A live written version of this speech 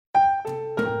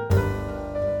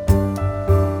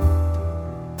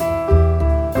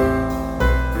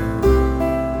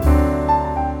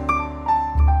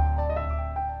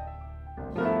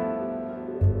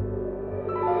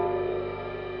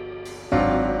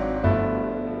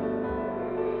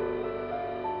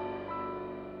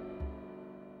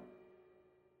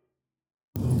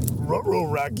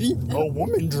Jackie, a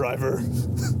woman driver.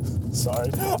 Sorry.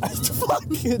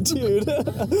 Fucking dude.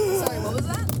 Sorry, what was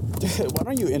that? Why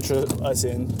don't you intro us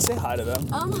in? Say hi to them.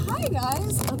 Hi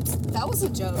guys. That was a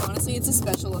joke. Honestly, it's a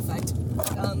special effect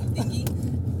thingy.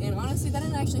 And honestly, that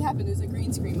didn't actually happen. There's a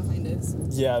green screen behind us.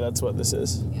 Yeah, that's what this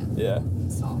is. Yeah.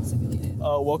 It's all simulated.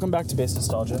 Welcome back to Base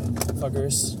Nostalgia.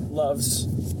 Fuckers, loves,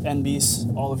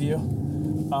 NBs, all of you.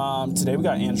 Today we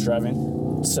got Ange driving.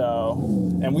 So,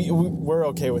 and we're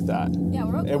okay with that. Yeah,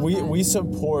 we're okay and with that. we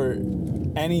support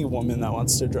any woman that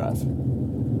wants to drive.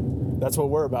 That's what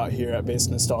we're about here at Base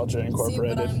Nostalgia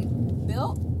Incorporated. See, but I'm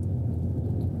built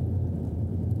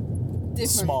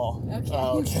different. Small. Okay.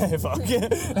 Okay, fuck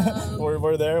it.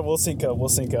 We're there. We'll sync up.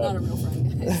 Not a real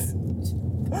friend, guys.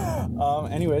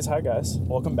 Anyways, hi guys.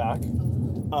 Welcome back.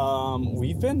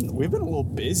 We've been a little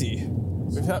busy.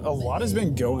 We've had a lot has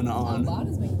been going on. A lot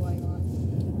has been going on.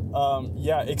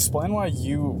 Yeah, explain why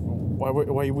we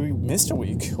missed a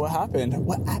week. What happened?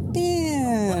 Well,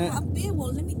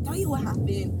 let me tell you what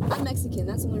happened. I'm Mexican.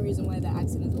 That's the only reason why the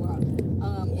accent is allowed.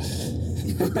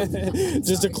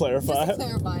 Just to clarify.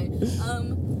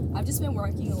 I've just been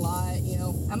working a lot. You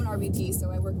know, I'm an RBT,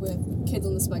 so I work with kids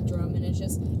on the spectrum, and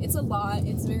it's a lot.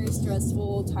 It's very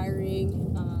stressful,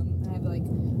 tiring. I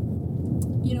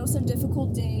have some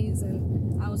difficult days,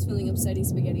 and I was feeling upsetty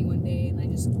spaghetti one day, and I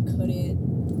just couldn't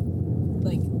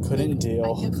deal.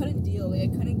 I couldn't deal. I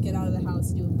couldn't get out of the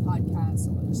house to do a podcast,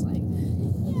 so I was just like,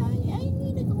 yeah, I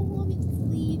need to go home and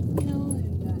sleep,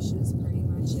 and that's just pretty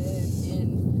much it.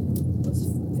 And was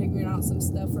figuring out some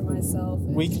stuff for myself.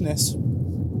 Weakness?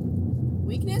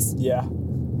 Yeah.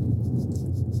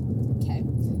 Okay.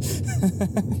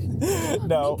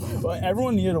 No,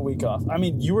 everyone needed a week off. I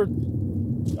mean,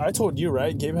 I told you,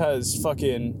 right? Gabe has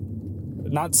fucking,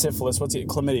 not syphilis,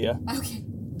 chlamydia. Okay.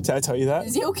 Did I tell you that?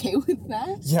 Is he okay with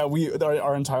that? Yeah,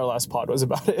 our entire last pod was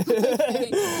about it.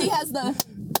 Okay. He has the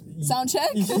sound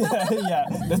check? Yeah.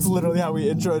 That's literally how we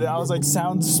introed it. I was like,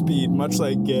 sound speed, much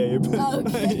like Gabe.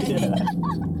 Okay.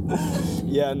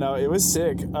 Yeah, no, it was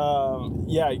sick.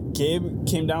 Yeah, Gabe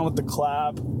came down with the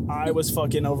clap. I was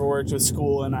fucking overworked with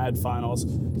school and I had finals.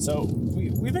 So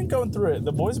we've been going through it.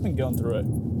 The boys have been going through it.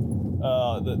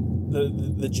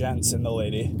 The gents and the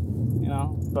lady.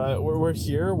 But we're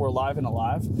here, we're live and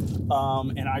alive,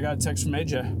 and I got a text from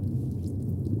AJ.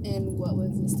 And what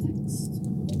was this text?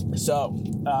 So,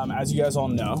 as you guys all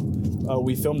know,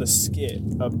 we filmed a skit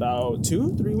about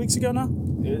 2-3 weeks ago now.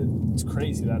 It's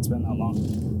crazy that it's been that long.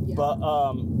 Yeah. But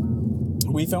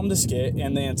we filmed a skit,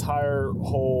 and the entire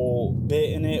whole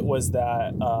bit in it was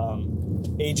that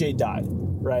AJ died,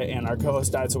 right? And our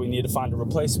co-host died, so we needed to find a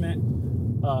replacement.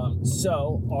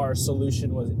 So our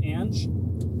solution was Ange.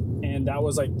 And that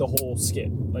was like the whole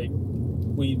skit. Like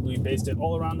we based it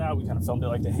all around that. We kind of filmed it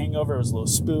like The Hangover. It was a little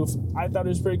spoof. I thought it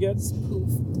was pretty good.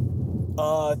 Spoof.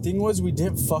 Thing was, we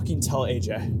didn't fucking tell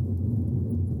AJ.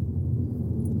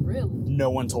 Really?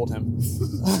 No one told him.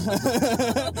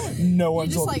 No one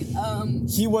told him.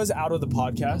 He was out of the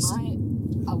podcast.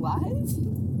 Am I alive?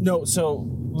 No, so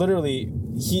literally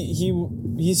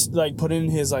he's like put in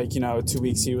his 2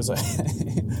 weeks. He was like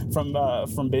from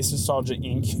Base Nostalgia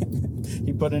Inc.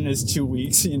 He put in his 2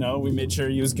 weeks, we made sure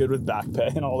he was good with back pay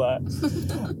and all that.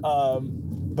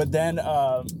 But then,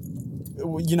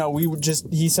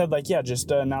 he said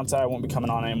just announce that I won't be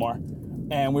coming on anymore.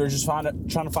 And we were just trying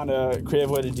to find a creative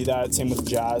way to do that. Same with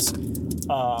Jazz. We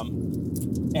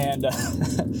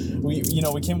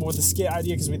came up with the skit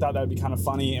idea because we thought that would be kind of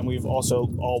funny. And we've also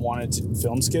all wanted to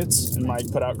film skits and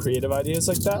put out creative ideas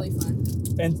like that. Really fun.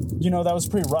 And, that was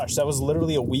pretty rushed. That was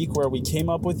literally a week where we came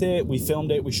up with it, we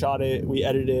filmed it, we shot it, we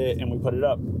edited it, and we put it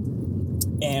up.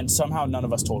 And somehow none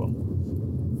of us told him.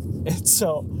 And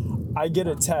so I get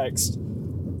a text.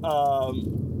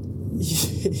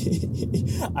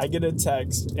 I get a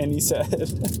text, and he said,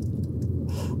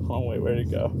 hold on, wait, where'd it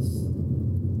go?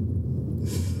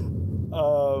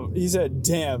 He said,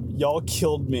 damn, y'all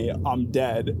killed me, I'm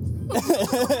dead.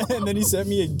 And then he sent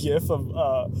me a gif of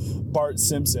Bart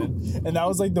Simpson, and that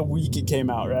was like the week it came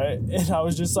out, right? And I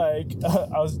was just like,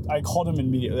 I called him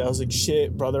immediately. I was like,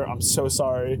 shit, brother, I'm so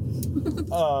sorry.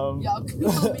 Y'all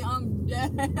killed me, I'm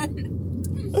dead.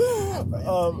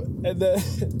 And then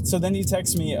so then he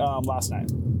texted me last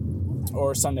night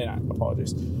or Sunday night,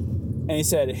 apologies. And he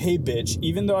said, hey, bitch,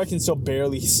 even though I can still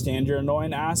barely stand your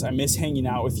annoying ass, I miss hanging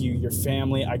out with you, your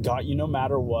family. I got you no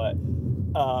matter what.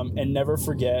 And never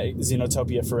forget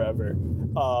Xenotopia forever.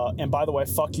 And by the way,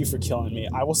 fuck you for killing me.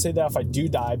 I will say that if I do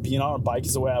die, being on a bike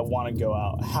is the way I want to go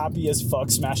out. Happy as fuck,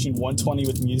 smashing 120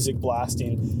 with music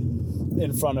blasting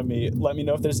in front of me. Let me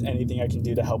know if there's anything I can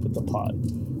do to help with the pod.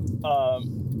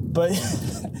 But,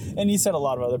 and he said a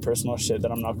lot of other personal shit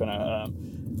that I'm not going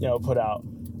to, put out.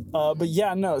 But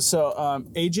yeah, no. So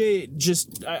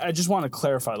AJ I just want to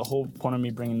clarify the whole point of me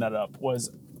bringing that up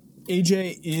was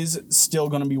AJ is still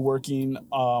going to be working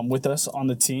with us on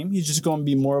the team. He's just going to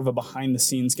be more of a behind the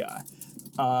scenes guy.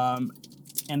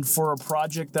 And for a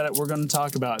project that we're going to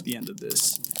talk about at the end of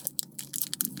this,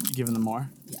 you giving them more?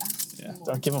 Yeah. More.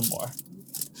 Don't give them more.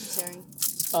 Sharing.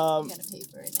 I'm gonna pay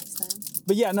for it next time.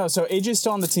 But yeah, no. So AJ's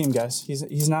still on the team, guys.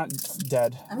 He's not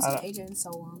dead. I haven't seen AJ in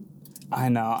so long. I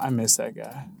know. I miss that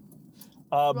guy.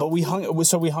 But we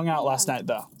hung out last night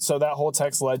though. So that whole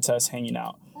text led to us hanging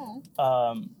out.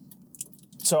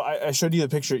 So I showed you the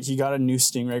picture. He got a new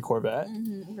Stingray Corvette.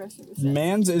 Mm-hmm.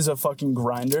 Mans is a fucking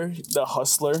grinder. The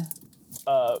hustler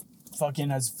fucking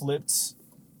has flipped.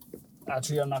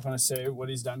 Actually, I'm not going to say what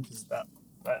he's done because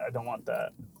I don't want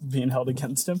that being held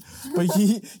against him. But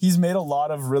he's made a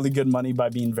lot of really good money by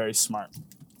being very smart.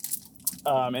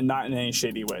 And not in any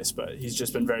shady ways, but he's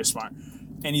just been very smart.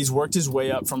 And he's worked his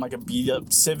way up from like a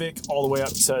beat-up Civic all the way up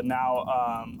to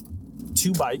now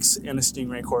 2 bikes and a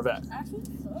Stingray Corvette.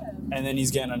 And then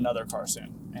he's getting another car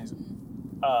soon.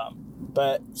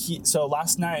 So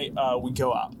last night we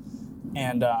go out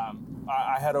and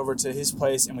I head over to his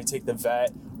place and we take the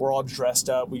vet. We're all dressed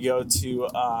up. We go to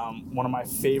one of my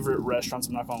favorite restaurants.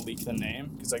 I'm not going to leak the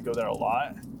name because I go there a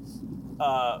lot.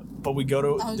 But we go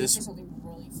to this. Something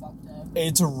really fucked up.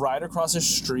 It's right across the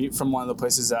street from one of the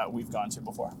places that we've gone to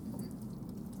before.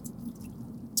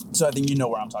 So I think you know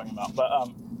where I'm talking about. But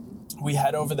we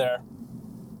head over there.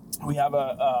 We have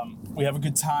a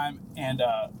good time, and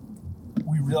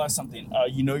we realize something.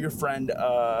 Your friend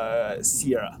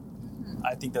Sierra.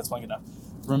 I think that's long enough.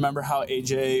 Remember how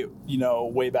AJ,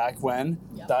 way back when,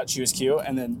 thought she was cute,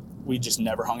 and then we just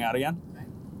never hung out again? Right.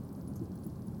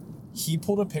 He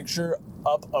pulled a picture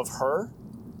up of her,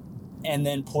 and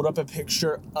then pulled up a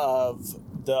picture of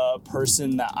the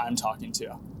person that I'm talking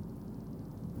to.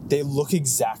 They look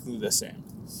exactly the same.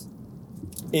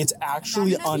 It's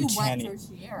actually uncanny.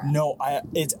 No,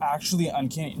 it's actually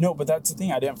uncanny. No, but that's the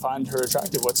thing. I didn't find her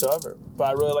attractive whatsoever. But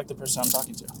I really like the person I'm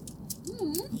talking to.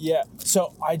 Mm-hmm. Yeah.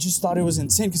 So I just thought it was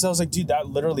insane because I was like, dude, that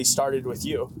literally started with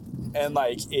you. And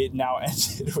like it now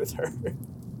ended with her.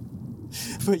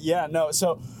 But yeah, no.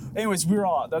 So anyways, we were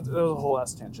all out. That was a whole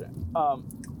ass tangent.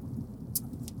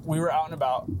 We were out and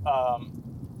about.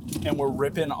 And we're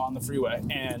ripping on the freeway,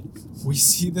 and we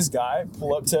see this guy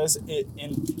pull up to us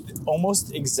in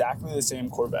almost exactly the same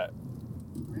Corvette.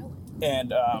 Really?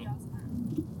 And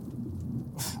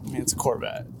it's a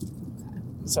Corvette,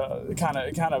 so kind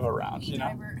of around,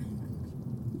 Driver.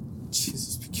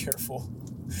 Jesus, be careful.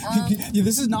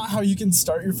 This is not how you can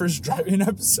start your first driving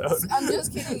episode. I'm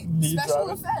just kidding.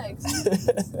 Special effects.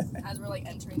 As we're like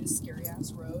entering this scary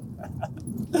ass road.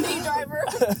 Knee driver.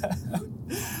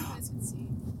 You guys can see.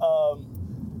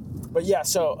 But yeah,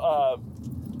 so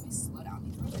Slow down.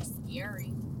 These roads are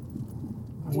scary.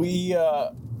 we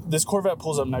this Corvette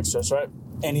pulls up next to us, right?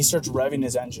 And he starts revving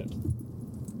his engine.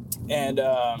 And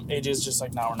AJ's just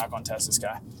like, no, we're not going to test this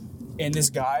guy. And this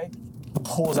guy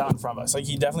pulls out in front of us. Like,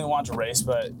 he definitely wanted to race,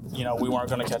 but, we weren't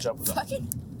going to catch up with him. Fucking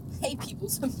hate people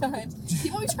sometimes.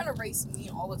 People are trying to race me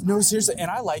all the time. No, seriously, and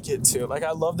I like it too. Like,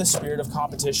 I love the spirit of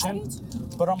competition. I do too.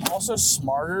 But I'm also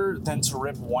smarter than to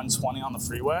rip 120 on the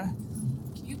freeway.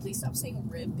 Can you please stop saying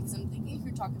rib? Because I'm thinking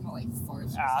you're talking about, like,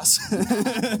 farts.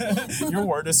 Ass. Your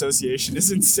word association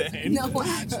is insane. No,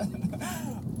 actually.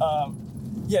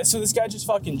 Yeah, so this guy just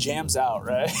fucking jams out,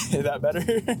 right? Is that better?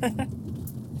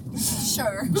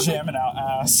 Sure. Jamming out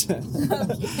ass.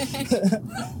 Okay.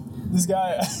 This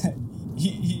guy, he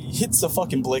hits the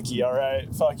fucking blicky, all right?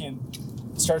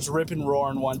 Fucking starts ripping,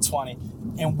 roaring 120.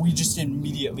 And we just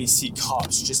immediately see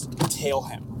cops just tail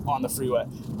him on the freeway.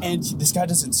 And this guy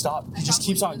doesn't stop. He just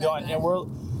keeps on going.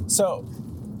 And so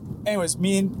anyways,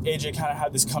 me and AJ kind of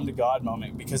had this come to God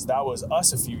moment because that was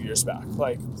us a few years back.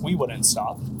 Like, we wouldn't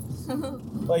stop.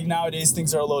 Like, nowadays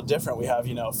things are a little different. We have,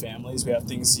 families. We have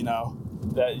things,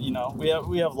 that,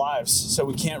 we have lives. So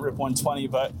we can't rip 120.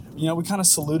 But, we kind of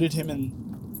saluted him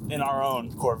in our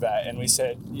own Corvette. And we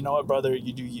said, you know what, brother,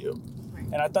 you do you.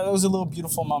 And I thought that was a little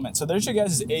beautiful moment. So there's your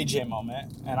guys' AJ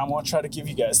moment. And I'm going to try to give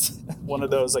you guys one of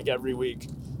those, like, every week.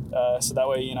 So that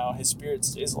way, his spirit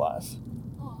stays alive.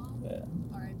 Aww. Yeah.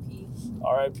 R.I.P.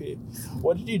 R.I.P.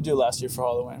 What did you do last year for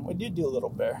Halloween? What did you do, little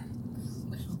bear?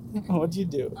 What did you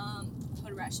do?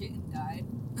 Put a rat shit and died.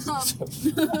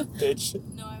 Bitch.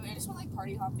 No, I just went like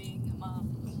party hopping.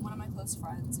 One of my close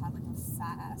friends had like a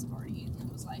fat ass party, and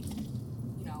it was like,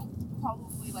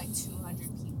 probably like 200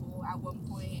 people at one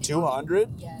point. 200?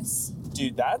 Yes.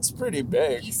 Dude, that's pretty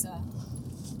big.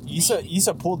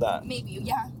 Issa pulled that. Maybe,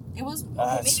 yeah. It was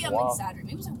That's maybe I'm wild. exaggerating.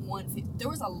 Maybe it was like 150. There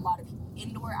was a lot of people,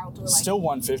 indoor, outdoor. Like, Still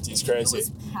 150 is crazy. It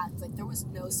was packed. Like there was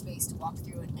no space to walk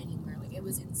through it anywhere. Like it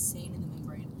was insane in the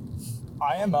membrane.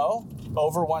 IMO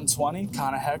over 120,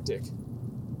 kind of hectic.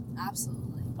 Absolutely.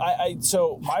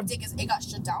 Hectic is it got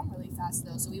shut down really fast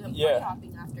though, so we went party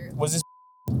hopping after. Was this?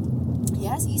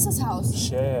 Yes, Issa's house.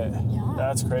 Shit. Yeah.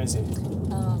 That's crazy.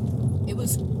 It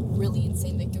was really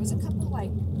insane. Like there was a couple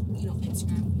like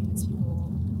Instagram famous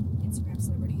people, Instagram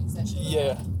celebrities that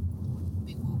showed up.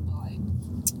 Big whoop, but like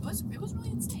it was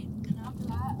really insane. And after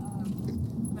that,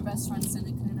 my best friend Seneca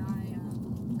and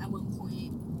I, at one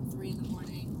point, 3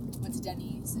 a.m, went to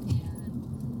Denny's, and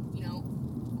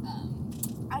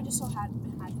I just so happened to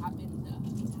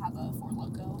have a Four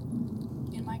Loko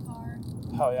in my car.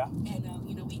 Hell yeah. And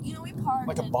we parked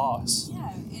like a boss.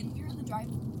 Yeah, and we were in the drive.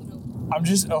 I'm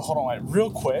just hold on, wait,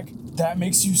 real quick. That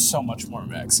makes you so much more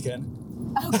Mexican.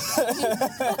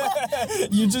 Okay.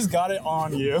 You just got it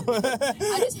on you.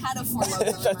 I just had a Four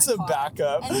Loko. That's in my a car.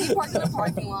 backup. And we parked in the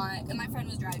parking lot, and my friend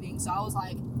was driving, so I was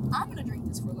like, I'm gonna drink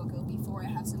this Four Loko before I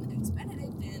have some Eggs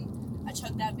Benedict. And I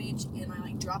chug that bitch, and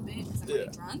I drop it because I'm really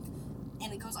drunk,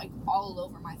 and it goes all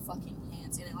over my fucking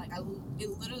hands, and it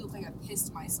literally looked like I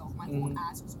pissed myself. My whole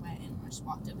ass was wet, and I just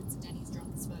walked up into Denny's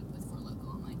drunk as fuck with Four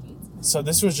Loko on my jeans. So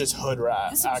this was just hood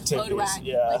rat activities. Hood rat.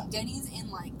 Yeah. Denny's in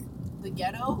the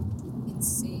ghetto,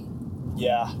 insane.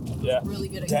 Yeah. Really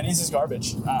good. Denny's is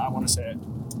garbage. I want to say it.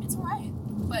 It's alright,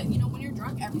 but when you're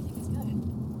drunk, everything is good.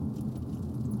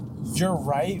 You're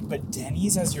right, but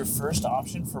Denny's as your first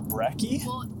option for brekkie?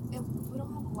 Well, we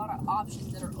don't have a lot of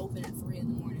options that are open at 3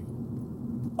 a.m.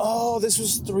 Oh, this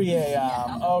was 3 a.m.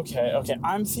 Yeah. Okay.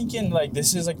 I'm thinking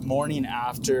this is morning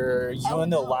after. You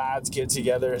and the lads get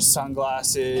together,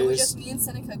 sunglasses. It was just me and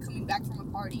Seneca coming back from a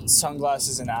party.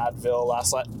 Sunglasses and Advil.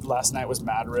 Last night was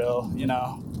Madrill,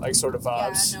 sort of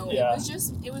vibes. Yeah,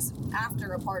 it was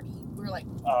after a party. We were like,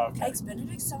 oh, okay. Eggs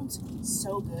Benedict sounds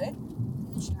so good.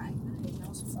 And she got Eggs Benedict, and I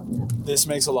was fucked up. This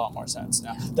makes a lot more sense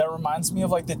now. Yeah. That reminds me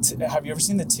of have you ever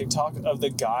seen the TikTok of the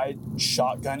guy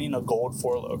shotgunning a gold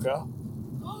Four Loko?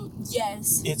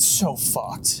 Yes. It's so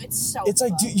fucked. It's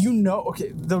like, dude,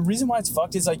 the reason why it's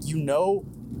fucked is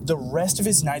the rest of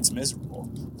his night's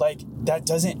miserable. That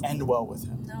doesn't end well with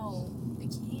him. No,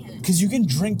 it can't. Because you can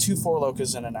drink 2 Four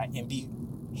Lokos in a night and be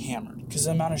hammered. Because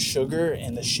the amount of sugar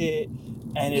and the shit,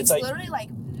 and it's literally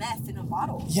like meth in a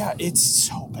bottle. Yeah, it's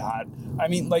so bad. I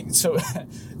mean, so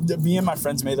me and my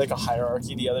friends made a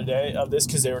hierarchy the other day of this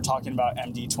because they were talking about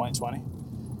MD 2020.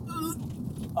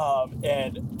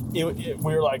 And we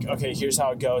were like, okay, here's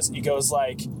how it goes. It goes you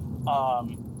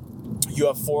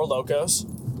have 4 Lokos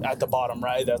at the bottom,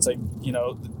 right? That's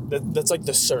that's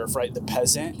the serf, right? The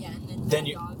peasant. Yeah, and then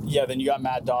you got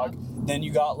Mad Dog. Yep. Then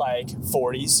you got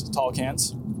 40s tall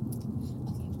cans. Okay,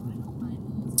 well, I don't mind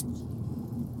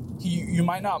those. You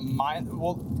might not mind.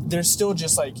 Well, there's still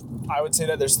just I would say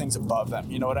that there's things above them.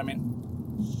 You know what I mean?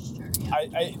 Sure.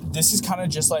 Yeah. This is kind of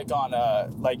just on a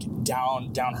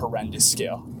down horrendous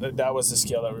scale. That was the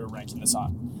scale that we were ranking this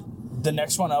on. The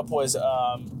next one up was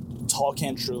tall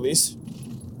can Trulies.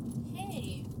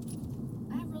 Hey,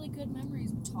 I have really good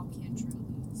memories with tall can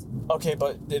Trulies. Okay,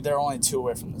 but they're only 2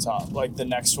 away from the top. The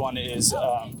next one is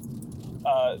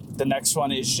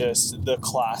just the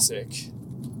classic.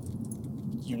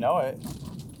 You know it.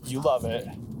 You love it.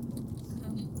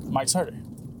 Mike's Harder.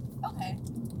 Okay.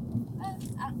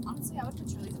 Honestly, I would put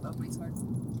Trulies above Mike's Hard.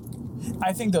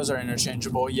 I think those are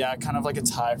interchangeable. Yeah, kind of a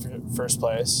tie for first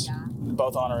place. Yeah.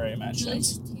 Both honorary mentions. Trulies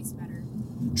just taste better.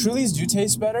 Trulies do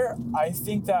taste better. I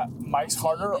think that Mike's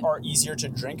Harder are easier to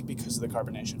drink because of the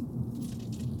carbonation.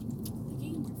 They're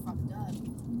getting more fucked up,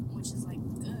 which is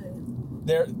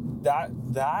good.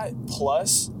 That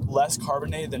plus less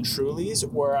carbonated than Trulies,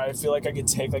 where I feel like I could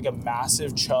take a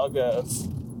massive chug of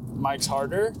Mike's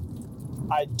Harder.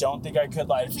 I don't think I could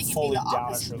fully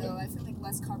down a Truly. Though. I feel like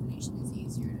less carbonation is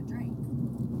easier to drink.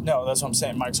 No, that's what I'm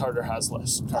saying. Mike's Harder has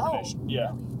less carbonation. Oh,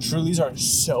 yeah. really? Trulies are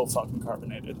so fucking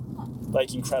carbonated. Huh.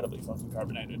 Incredibly fucking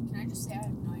carbonated. Can I just say I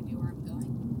have no idea where I'm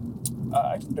going?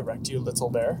 I can direct you, Little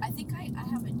Bear. I think I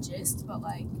have a gist, but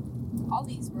all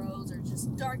these roads are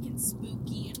just dark and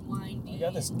spooky and windy. We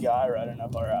got this guy riding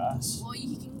up our ass. Well,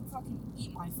 he can fucking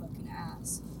eat my fucking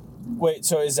ass. Wait,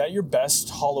 so is that your best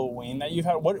Halloween that you've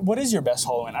had? What is your best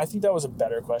Halloween? I think that was a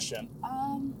better question. I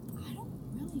don't really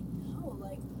know.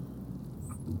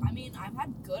 I mean, I've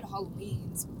had good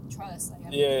Halloweens. Trust. I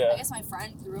guess my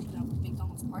friend threw up in a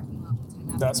McDonald's parking lot one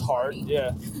time. That's hard. Party.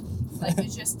 Yeah.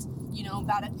 It's just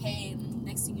about to pay, and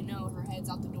next thing you know, her head's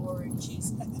out the door, and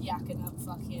she's yakking up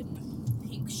fucking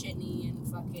pink shitney and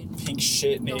fucking Pink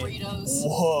shitney. Doritos.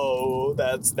 Whoa,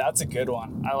 that's a good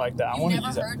one. I like that. I You've want to never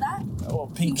use that. heard that?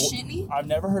 Oh, pink shitney? I've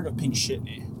never heard of pink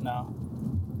shitney. No.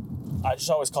 I just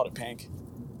always called it pink.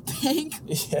 Pink?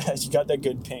 Yeah, you got that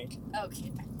good pink.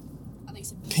 Okay. I think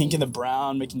so. Pink and the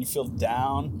brown, making you feel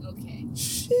down. Okay.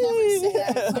 Shit. Never say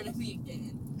that in front of me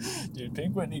again. Dude,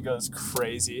 Pink Whitney goes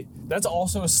crazy. That's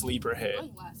also a sleeper hit.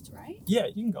 Going left, right? Yeah,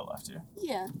 you can go left here.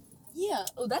 Yeah. Yeah.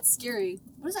 Oh, that's scary.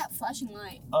 What is that flashing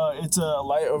light? It's a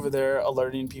light over there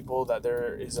alerting people that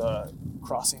there is a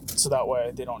crossing, so that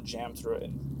way they don't jam through it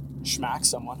and smack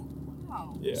someone.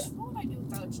 Wow. Yeah. What would I do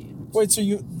without you? Wait, so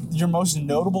your most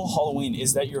notable Halloween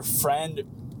is that your friend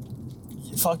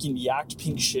fucking yacked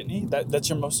Pink Shitney? That's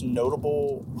your most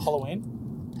notable Halloween?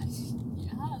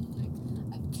 Yeah, like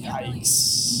I can't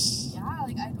Yikes. really. Yeah,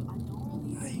 like I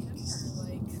don't really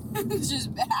remember. Like it's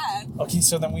just bad. Okay,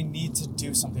 so then we need to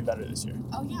do something better this year.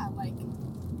 Oh yeah, like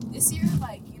this year,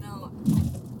 like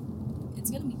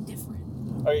it's gonna be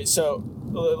different. Okay, so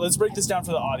let's break this down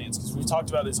for the audience because we talked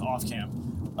about this off cam.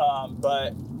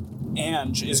 But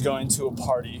Ange is going to a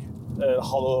party at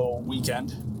Halloween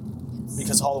weekend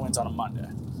because Halloween's on a Monday.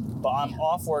 But I'm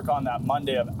off work on that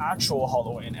Monday of actual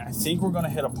Halloween, and I think we're going to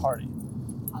hit a party.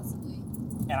 Possibly.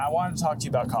 And I wanted to talk to you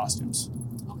about costumes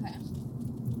Okay.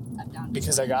 I'm down.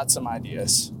 because I got some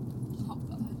ideas. Oh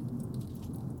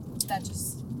god. That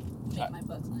just made my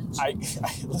butt clench. I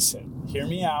listen, hear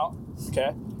me out,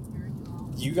 okay?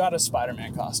 You got a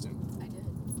Spider-Man costume. I did.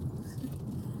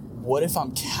 What if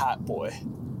I'm Catboy?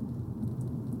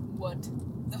 What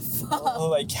the fuck? Oh,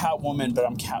 like Catwoman, but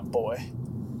I'm Catboy.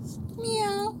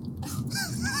 Meow.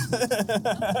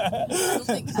 I don't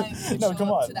think I would No, show come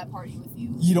up on. to that party with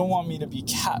you. You don't want me to be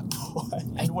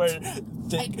Catboy and wear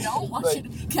I don't want you to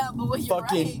be Catboy, you're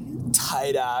fucking right.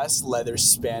 tight ass leather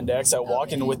spandex. I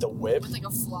walk in with a whip. With like a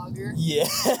flogger. Yeah,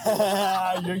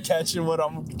 you're catching what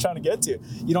I'm trying to get to.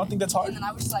 You don't think that's hard? And then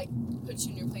I would just like put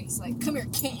you in your place, like, come here,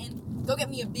 kitten. Go get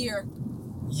me a beer.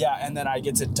 Yeah, and then I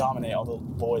get to dominate all the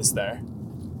boys there.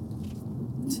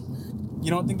 You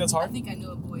don't think that's I hard? think I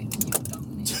know a boy who you would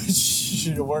dominate.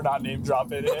 Shit, we're not name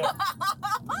dropping it.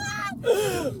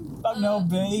 Fuck no,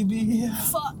 baby.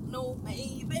 Fuck no,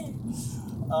 baby.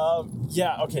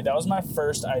 Yeah, okay, that was my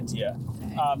first idea.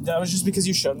 Okay. That was just because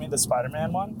you showed me the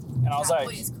Spider-Man one, and I was Catboy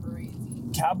like, is crazy.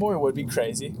 Catboy would be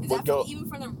crazy. Is Would that even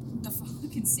from the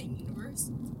fucking same universe?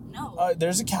 No.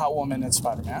 There's a Catwoman in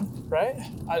Spider-Man, right?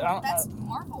 I don't. That's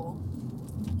Marvel.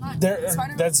 Not There,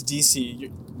 Spider-Man. that's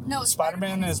DC. No,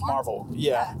 Spider-Man is Marvel.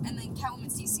 Yeah. And then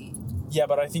Catwoman's DC. Yeah,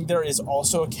 but I think there is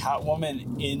also a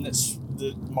Catwoman in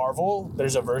the Marvel.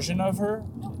 There's a version of her.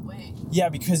 No way. Yeah,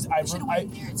 because I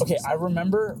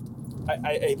remember.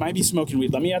 I might be smoking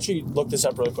weed. Let me actually look this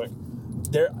up really quick.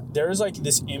 There is like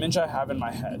this image I have in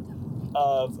my head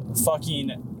of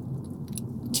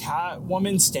fucking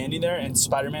Catwoman standing there and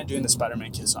Spider-Man doing the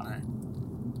Spider-Man kiss on her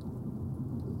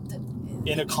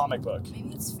in a comic book.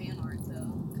 Maybe it's fan art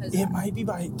though. It might be,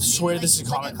 but I swear this is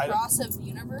a comic. Like a cross of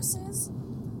universes.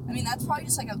 I mean, that's probably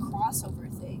just like a crossover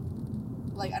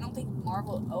thing. Like, I don't think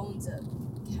Marvel owns a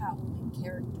Catwoman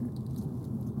character.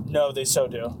 No, they so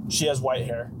do. She has white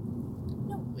hair.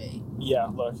 No way. Yeah,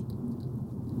 look.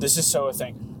 This is so a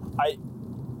thing. I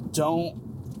don't.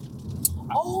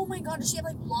 Oh my god, does she have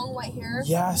like long white hair?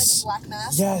 Yes. Like a black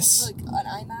mask? Yes. Like an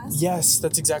eye mask? Yes,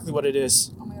 that's exactly what it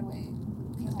is. Oh my god, wait.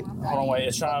 Okay, hold on. Hold on, wait,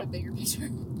 it's trying a bigger picture.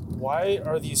 Why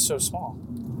are these so small?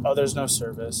 Oh, there's no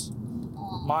service.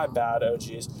 Aw. My bad,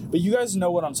 OGs. But you guys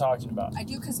know what I'm talking about. I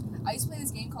do, because I used to play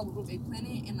this game called Little Big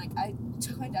Planet, and like I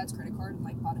took my dad's credit card and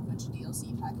like bought a bunch of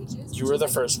DLC packages. You were the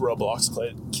first Roblox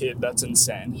kid. That's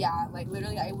insane. Yeah, like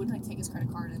literally I would like take his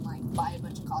credit card and like buy a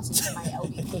bunch of costumes for my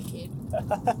LBK kid.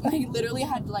 I literally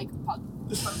had like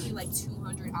probably like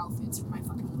 200 outfits for my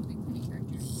fucking Little Big Planet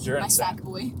character. You're my insane. sack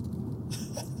boy.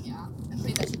 Yeah, I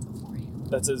played that shit before you.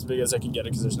 That's as big as I can get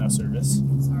it because there's no service.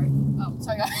 Sorry. Oh,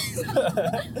 sorry guys.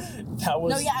 That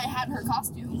was. No, yeah, I had her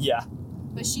costume. Yeah.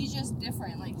 But she's just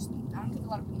different. Like, I don't think a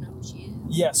lot of people know who she is.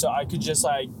 Yeah, so I could just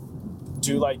like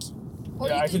do like. Or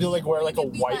Yeah, you I could do like wear or like you a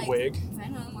could be, white like, wig.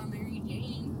 Venom or Mary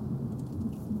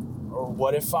Jane. Or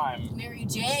what if I'm. Mary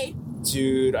J.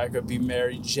 Dude, I could be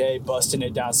Mary J. busting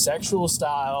it down sexual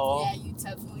style. Yeah, you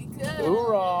definitely could.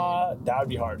 Hoorah! That would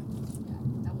be hard.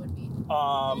 Yeah, that would be.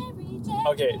 Mary J.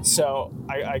 Okay, so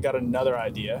I got another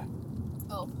idea.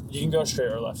 Oh. You can go straight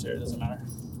or left here, it doesn't matter.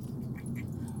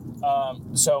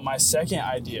 So my second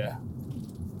idea,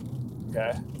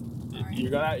 okay, Alright.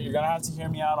 you're gonna have to hear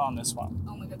me out on this one.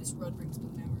 Oh my god, this road brings me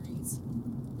memories.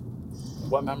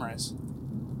 What memories?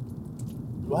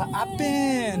 What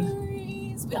happened?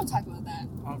 Memories. We don't talk about that.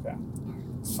 Okay,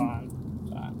 Alright. fine.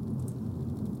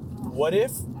 Oh What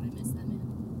if... God, I miss that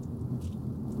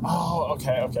man. Oh,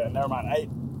 okay, never mind. I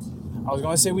was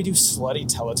going to say we do slutty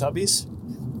Teletubbies.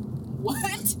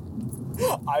 What?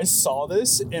 I saw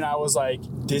this and I was like,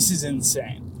 this is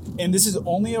insane. And this is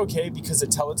only okay because the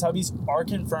Teletubbies are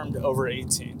confirmed over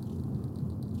 18.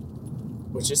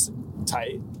 Which is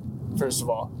tight, first of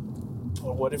all.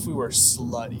 But what if we were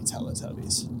slutty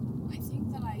Teletubbies? I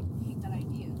think that I hate that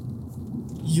idea.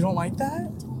 You don't like that? I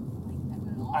don't like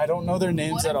that at all. I don't know their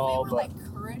names at all, but... but... like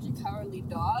Courage the Cowardly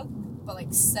Dog, but like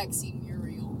sexy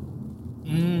Muriel.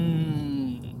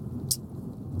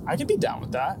 I could be down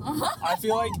with that. I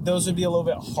feel like those would be a little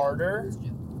bit harder.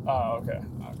 Oh, okay.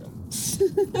 I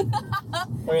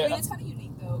mean, it's kind of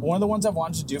unique though. One of the ones I've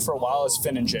wanted to do for a while is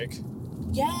Finn and Jake.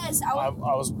 Yes,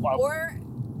 or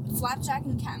Flapjack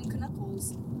and Captain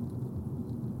Knuckles.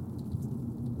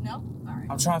 No? Alright.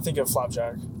 I'm trying to think of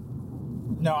Flapjack.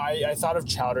 No, I thought of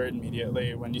Chowder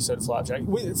immediately when you said Flapjack.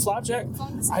 Wait, Flapjack?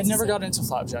 I never got into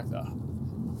Flapjack though.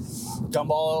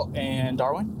 Gumball and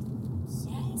Darwin?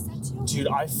 Yes, that too. Dude,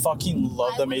 I fucking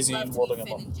love the Amazing World of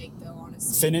Gumball. Finn and Jake though,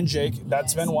 honestly. Finn and Jake,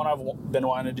 that's been one I've been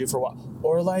wanting to do for a while.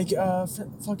 Or like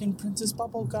fucking Princess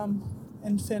Bubblegum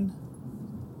and Finn.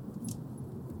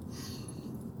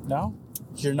 No?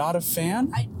 You're not a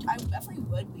fan? I definitely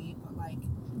would be, but like,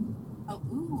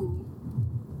 ooh.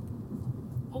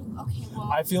 Oh, okay, well.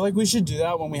 I feel like we should do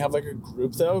that when we have like a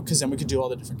group though, because then we could do all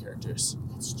the different characters.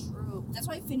 That's true. That's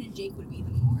why Finn and Jake would be the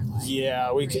more like.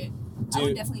 Yeah, we could. I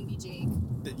would definitely be Jake.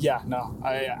 Yeah, no,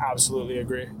 I absolutely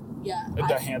agree. Yeah.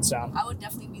 Hands down. I would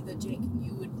definitely be the Jake, and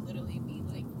you would literally be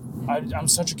like. I'm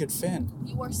such a good Finn.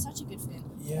 You are such a good Finn.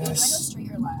 Yes. Should I go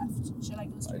straight or left? Should I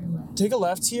go straight or left? Take a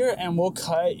left here, and we'll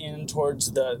cut in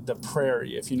towards the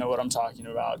prairie, if you know what I'm talking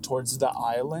about, towards the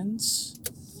islands.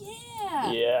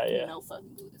 Yeah. Yeah. No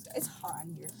fucking do this guy. It's hot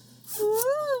in here.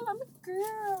 Ooh, I'm a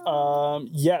girl.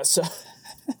 Yeah. So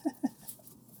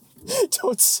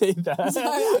don't say that. Sorry,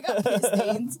 I got piss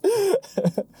stains.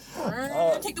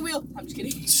 Take the wheel. I'm just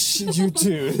kidding. You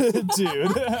dude.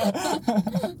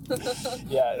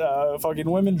 Yeah, fucking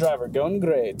women driver going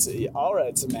great. All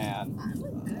right, man. I'm a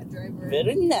good driver.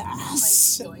 Very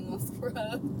nice. Like going off the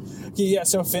road. Yeah,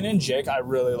 so Finn and Jake, I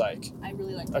really like. I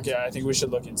really like. Okay, I think we should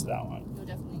look into that one. No,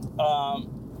 definitely.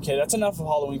 Okay, that's enough of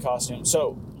Halloween costume.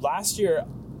 So last year,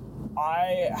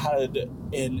 I had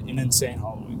an insane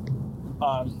Halloween.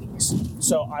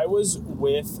 So I was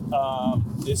with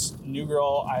this new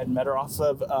girl. I had met her off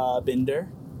of Binder.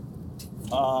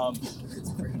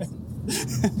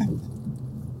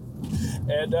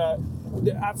 And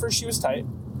at first she was tight.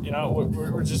 You know,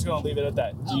 we're just gonna leave it at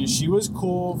that. Oh. She was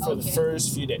cool for the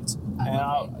first few dates,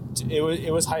 and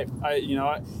it was hype.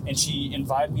 And she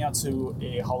invited me out to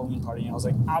a Halloween party, and I was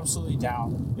like absolutely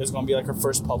down. It was gonna be like her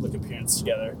first public appearance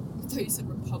together. I thought you said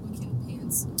Republican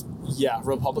pants. Yeah,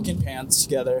 Republican pants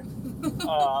together.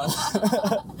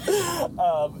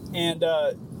 And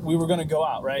we were gonna go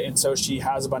out, right? And so she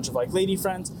has a bunch of like lady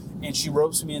friends, and she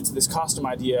ropes me into this costume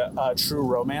idea, True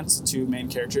Romance, the two main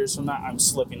characters from that. I'm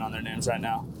slipping on their names right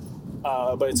now,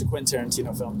 but it's a Quentin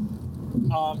Tarantino film.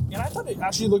 And I thought it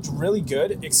actually looked really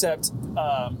good, except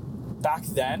back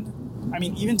then, I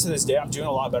mean, even to this day, I'm doing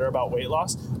a lot better about weight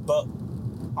loss, but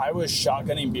I was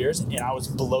shotgunning beers, and I was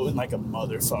bloating like a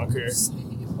motherfucker.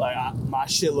 Like, my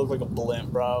shit looked like a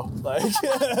blimp, bro. Like,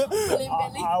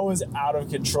 I was out of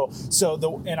control. So,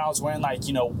 and I was wearing, like,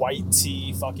 you know, white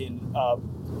tee, fucking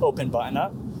open button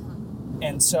up.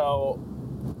 And so,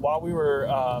 while we were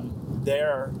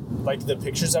there, like, the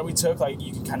pictures that we took, like,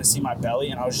 you could kind of see my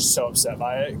belly, and I was just so upset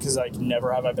by it, because, like,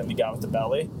 never have I been the guy with the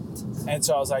belly. And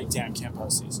so I was like, damn, can't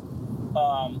post these.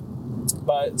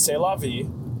 But C'est La Vie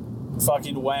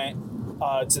fucking went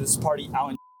to this party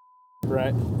out in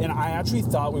right? And I actually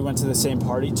thought we went to the same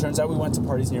party. Turns out we went to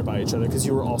parties nearby each other because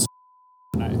you were also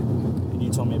night, and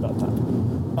you told me about that.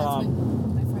 That's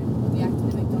my friend, the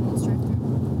active McDonald's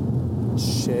drive-thru.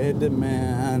 Shit,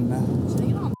 man. Should I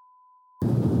get on?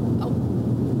 Oh.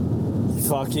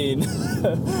 Fucking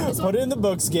put it in the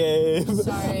books, Gabe.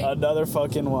 Sorry. Another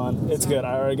fucking one. It's good.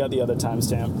 I already got the other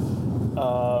timestamp.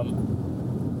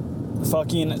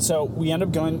 So we end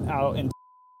up going out and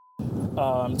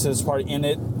to this party, and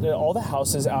all the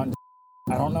houses out in,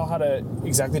 I don't know how to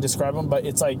exactly describe them, but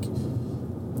it's like,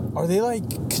 are they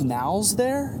like canals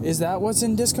there? Is that what's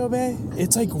in Disco Bay?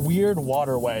 It's like weird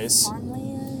waterways.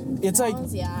 Farmland? It's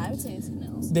canals? like, Yeah, I would say it's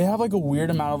canals. They have like a weird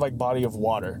amount of like body of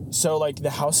water. So like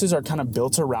the houses are kind of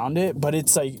built around it, but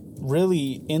it's like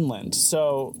really inland.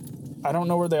 So I don't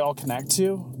know where they all connect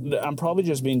to. I'm probably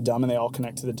just being dumb and they all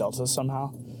connect to the delta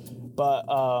somehow. But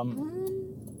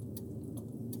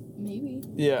Maybe.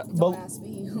 Yeah, Don't ask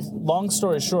me. Long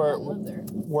story short, I don't live there.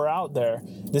 we're out there.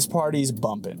 This party's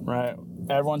bumping, right?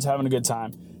 Everyone's having a good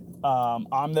time.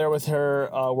 I'm there with her.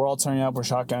 We're all turning up. We're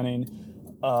shotgunning.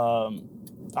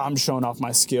 I'm showing off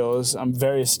my skills. I'm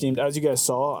very esteemed. As you guys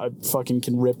saw, I fucking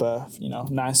can rip a,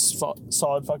 nice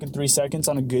solid fucking 3 seconds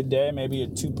on a good day, maybe a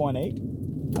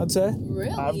 2.8, I'd say.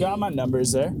 Really? I've got my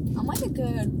numbers there. I'm like a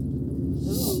good,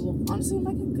 honestly, I'm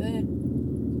like a good,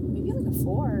 maybe like a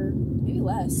 4, maybe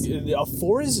less. A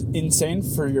 4 is insane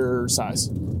for your size.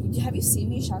 Have you seen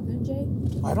me shotgun, Jay?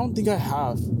 I don't think I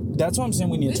have. That's what I'm saying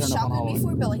we need to turn up on Halloween. We've shotgunned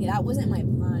before, but like that wasn't my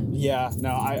prime. Yeah, no,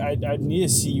 I need to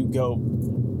see you go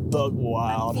bug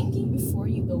wild. I'm thinking before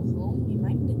you go home, we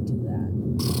might need to do that.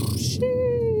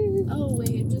 Shit. Oh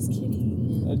wait, I'm just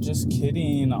kidding. Just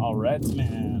kidding. All right,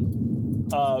 man.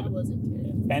 I wasn't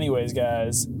kidding. Anyways,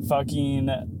 guys,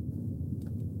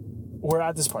 we're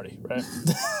at this party, right?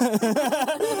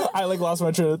 I lost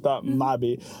my train of thought.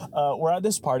 Maybe. We're at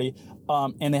this party,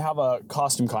 and they have a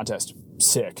costume contest.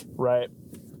 Sick, right?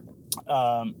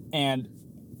 And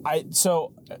I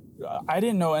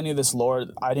didn't know any of this lore.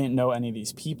 I didn't know any of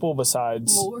these people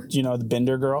besides, Lore? the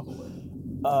Bender girl.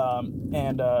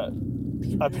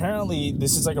 Apparently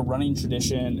this is like a running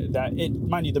tradition that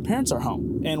mind you, the parents are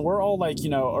home and we're all like,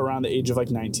 around the age of like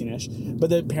 19-ish,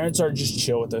 but the parents are just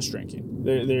chill with us drinking.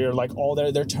 They're like all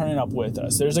there. They're turning up with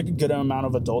us. There's like a good amount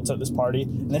of adults at this party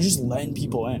and they're just letting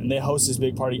people in. And they host this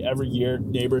big party every year.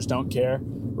 Neighbors don't care,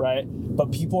 right?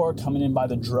 But people are coming in by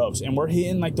the droves and we're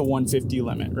hitting like the 150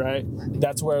 limit, right?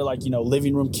 That's where like,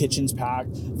 living room, kitchen's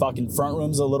packed, fucking front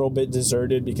room's a little bit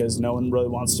deserted because no one really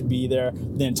wants to be there.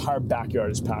 The entire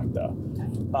backyard is packed though.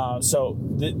 So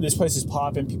this place is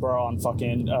popping. People are on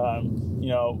fucking,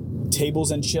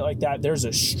 tables and shit like that. There's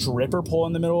a stripper pole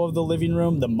in the middle of the living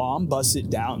room. The mom busts it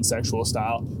down sexual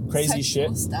style. Crazy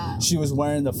shit. Style. She was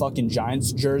wearing the fucking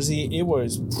Giants jersey. It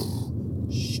was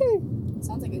shit.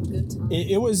 Sounds like a good time.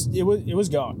 It was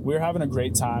going. We were having a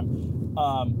great time.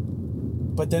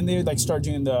 But then they like start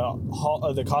doing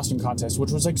the costume contest,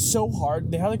 which was like so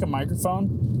hard. They had like a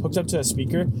microphone hooked up to a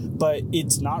speaker, but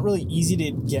it's not really easy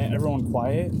to get everyone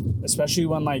quiet, especially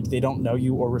when like they don't know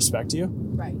you or respect you.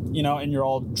 Right. And you're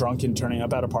all drunk and turning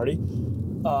up at a party.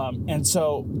 And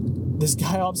so this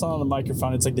guy hops on the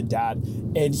microphone. It's like the dad,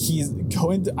 and he's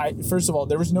going to. First of all,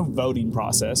 there was no voting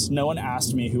process. No one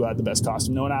asked me who had the best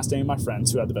costume. No one asked any of my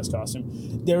friends who had the best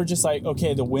costume. They were just like,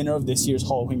 okay, the winner of this year's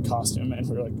Halloween costume, and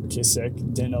we were like, okay, sick.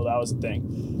 Didn't know that was a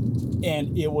thing.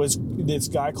 And it was this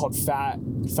guy called Fat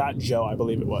Joe, I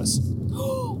believe it was.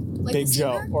 Like Big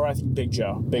Joe, or I think Big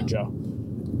Joe.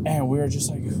 And we were just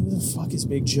like, who the fuck is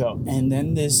Big Joe? And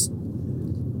then this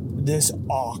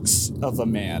ox of a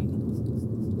man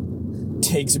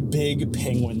takes big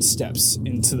penguin steps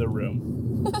into the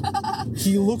room.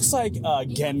 He looks like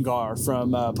Gengar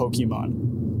from Pokemon.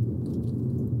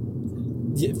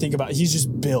 Yeah, think about it. He's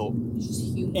just built.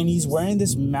 And he's wearing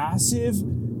this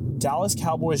massive Dallas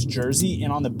Cowboys jersey,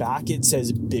 and on the back it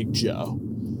says Big Joe.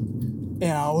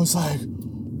 And I was like,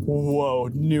 whoa,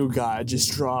 new guy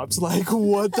just dropped. Like,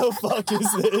 what the fuck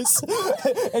is this?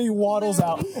 And he waddles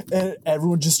out, and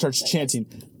everyone just starts chanting,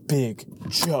 Big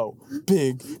Joe,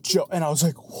 Big Joe. And I was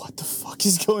like, what the fuck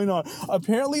is going on?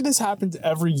 Apparently this happens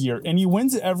every year, and he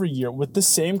wins every year with the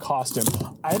same costume.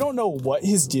 I don't know what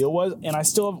his deal was, and I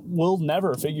still will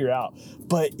never figure out,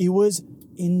 but it was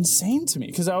insane to me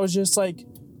because I was just like,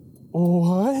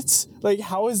 what? Like,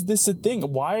 how is this a thing?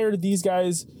 Why are these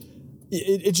guys...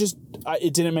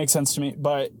 It didn't make sense to me,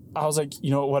 but I was like,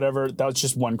 whatever. That was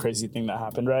just one crazy thing that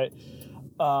happened, right?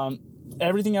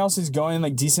 Everything else is going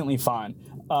like decently fine.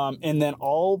 And then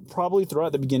I'll probably throw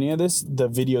at the beginning of this the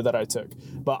video that I took.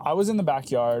 But I was in the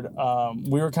backyard.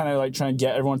 We were kind of like trying to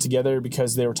get everyone together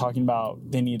because they were talking about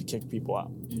they need to kick people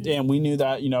out. And we knew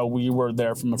that, we were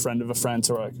there from a friend of a friend.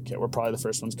 So we're like, okay, we're probably the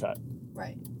first ones cut.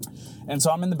 Right. And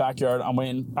so I'm in the backyard. I'm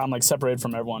waiting. I'm like separated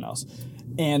from everyone else.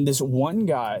 And this one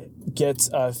guy gets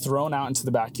thrown out into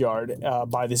the backyard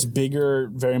by this bigger,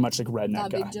 very much like redneck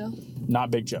guy. Big Joe?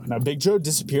 Not Big Joe. Now, Big Joe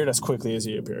disappeared as quickly as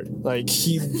he appeared. Like,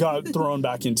 he got thrown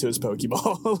back into his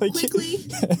Pokeball. Like, quickly?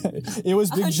 It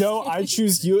was Big Joe, I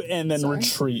choose you, and then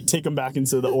retreat. Take him back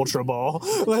into the Ultra Ball.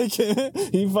 Like,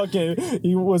 he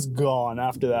was gone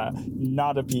after that.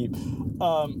 Not a peep.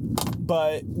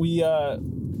 But we...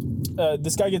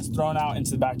 this guy gets thrown out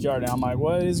into the backyard, and I'm like,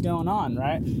 what is going on,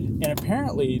 right? And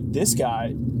apparently this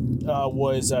guy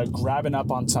was grabbing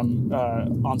up on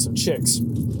some chicks,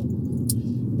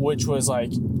 which was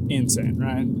like insane,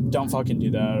 right? Don't fucking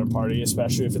do that at a party,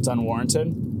 especially if it's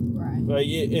unwarranted. Right. Like,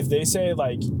 if they say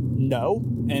like no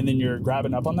and then you're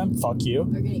grabbing up on them, fuck you.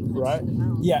 They're getting punched right? in the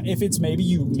mouth. Yeah, if it's maybe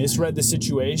you misread the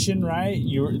situation, right?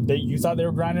 You thought they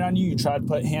were grinding on you. You tried to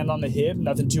put hand on the hip,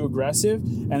 nothing too aggressive,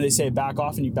 and they say back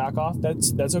off, and you back off.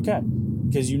 That's okay,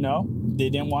 because you know they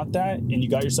didn't want that, and you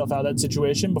got yourself out of that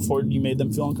situation before you made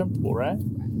them feel uncomfortable, right?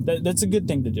 That's a good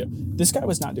thing to do. This guy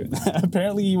was not doing that.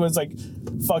 Apparently, he was like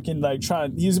fucking like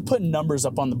he was putting numbers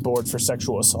up on the board for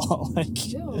sexual assault.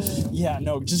 Like, Ew. yeah,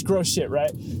 no, just gross shit, right?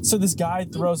 So this guy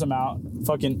throws him out.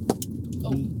 Fucking,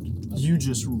 you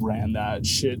just ran that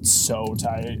shit so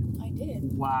tight. I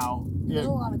did. Wow. Yeah, A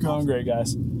lot of going great,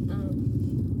 guys.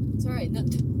 It's all right. No,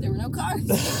 there were no cars.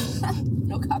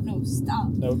 No cop, no stop.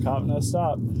 No cop, no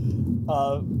stop.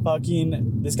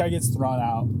 Fucking, this guy gets thrown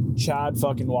out. Chad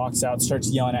fucking walks out, starts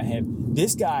yelling at him.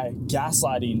 This guy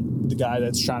gaslighting the guy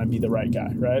that's trying to be the right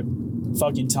guy, right?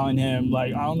 Fucking telling him,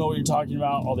 like, I don't know what you're talking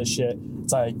about, all this shit.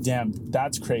 It's like, damn,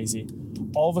 that's crazy.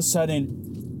 All of a sudden,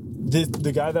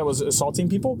 the guy that was assaulting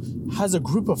people has a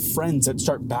group of friends that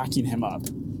start backing him up.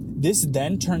 This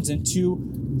then turns into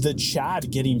the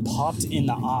Chad getting popped in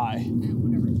the eye.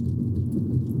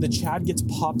 The Chad gets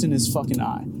popped in his fucking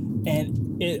eye.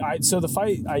 And so the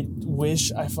fight, I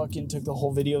wish I fucking took the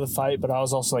whole video of the fight, but I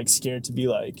was also like scared to be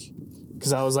like,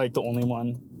 because I was like the only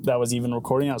one that was even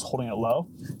recording. I was holding it low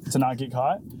to not get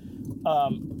caught.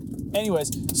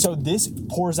 Anyways, so this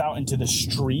pours out into the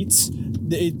streets.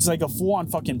 It's like a full-on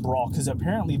fucking brawl, because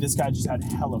apparently this guy just had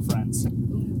hella friends.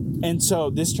 And so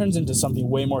this turns into something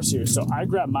way more serious. So I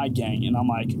grab my gang and I'm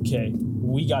like, okay,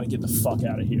 we got to get the fuck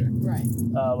out of here. Right.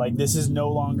 Like, this is no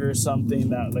longer something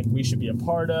that like we should be a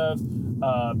part of.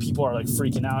 People are like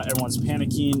freaking out. Everyone's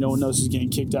panicking. No one knows who's getting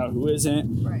kicked out, who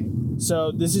isn't. Right.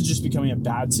 So this is just becoming a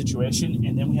bad situation.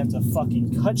 And then we have to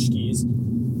fucking cut skis.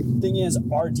 Thing is,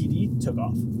 RDD took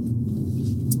off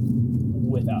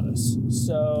without us.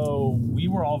 So we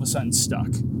were all of a sudden stuck.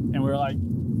 And we were like,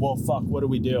 well, fuck, what do?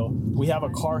 We have a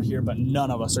car here, but none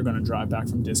of us are going to drive back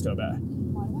from Disco Bay.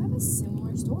 Why do I have a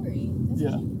similar story? That's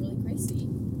really crazy.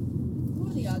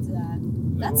 What are the odds of that?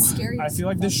 That's scary. I feel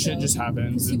like this shit just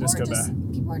happens in Disco Bay.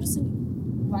 People are just in,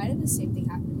 why did the same thing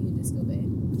happen to me in Disco Bay?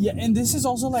 Yeah, and this is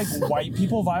also like white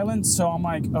people violence, so I'm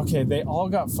like, okay, they all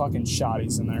got fucking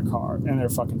shotties in their car, in their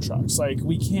fucking trucks. Like,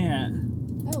 we can't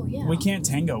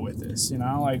tango with this, you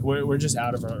know? Like, we're just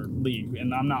out of our league,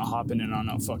 and I'm not hopping in on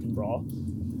a fucking brawl.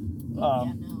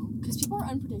 Yeah, no. Because people are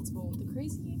unpredictable. The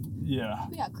crazy. Yeah.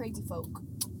 We got crazy folk.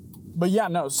 But yeah,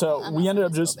 no. So we ended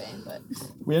up just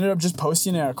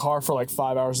posting in a car for like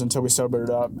 5 hours until we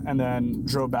sobered up, and then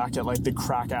drove back at like the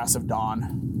crack ass of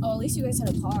dawn. Oh, at least you guys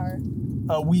had a car.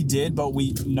 We did, but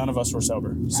none of us were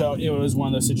sober. Right. So it was one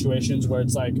of those situations where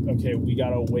it's like, okay, we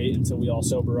gotta wait until we all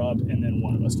sober up, and then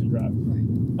one of us can drive.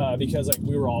 Right. Because like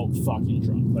we were all fucking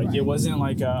drunk. Like it wasn't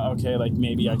like okay, like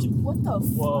maybe I can. What the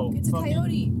fuck? It's a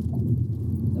coyote.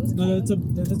 No, that's a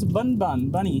bunny.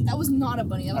 That was not a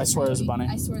bunny. That was I swear it was a bunny.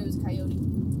 I swear it was a coyote.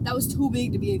 That was too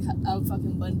big to be a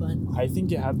fucking bun. I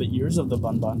think it had the ears of the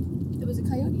bun. It was a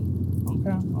coyote.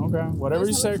 Okay. Whatever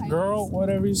you say, girl.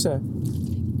 Whatever you say.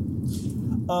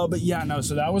 But yeah, no.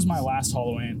 So that was my last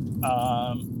Halloween.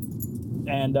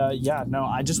 Yeah, no.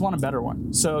 I just want a better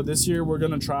one. So this year we're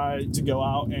gonna try to go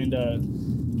out and.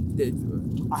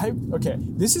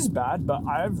 This is bad, but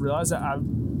I've realized that I've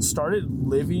started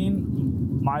living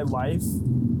my life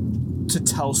to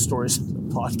tell stories on the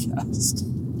podcast.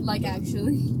 Like,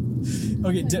 actually.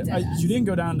 Okay, you didn't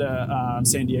go down to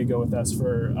San Diego with us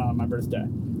for my birthday,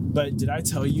 but did I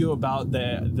tell you about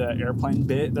the airplane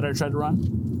bit that I tried to run?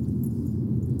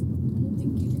 I don't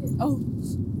think you did. Oh,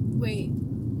 wait.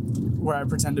 Where I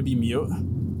pretend to be mute?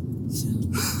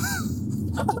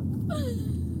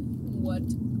 What?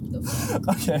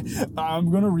 Okay,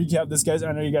 I'm gonna recap this, guys.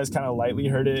 I know you guys kind of lightly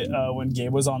heard it when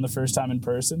Gabe was on the first time in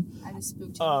person. I just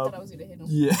spooked him. I thought I was gonna hit him.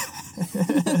 Yeah.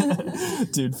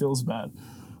 Dude, feels bad.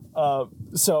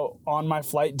 So on my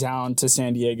flight down to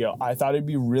San Diego, I thought it'd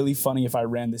be really funny if I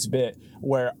ran this bit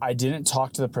where I didn't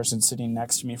talk to the person sitting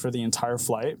next to me for the entire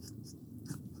flight.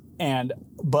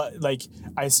 But like,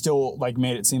 I still like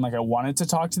made it seem like I wanted to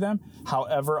talk to them.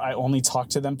 However, I only talked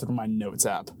to them through my notes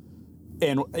app.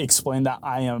 And explain that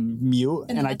I am mute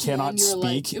and I cannot speak.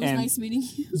 Like, it was nice meeting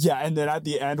you. Yeah, and then at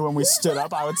the end when we stood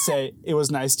up, I would say, it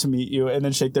was nice to meet you, and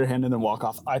then shake their hand and then walk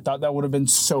off. I thought that would have been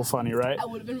so funny, right?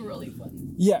 That would have been really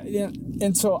funny. Yeah,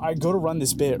 and so I go to run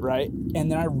this bit, right?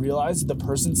 And then I realize the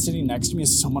person sitting next to me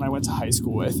is someone I went to high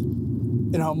school with.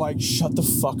 And I'm like, shut the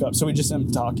fuck up. So we just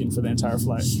ended up talking for the entire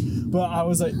flight. But I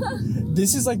was like,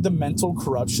 this is like the mental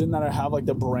corruption that I have, like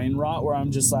the brain rot where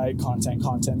I'm just like content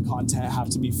have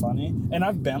to be funny. And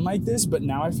I've been like this, but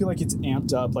now I feel like it's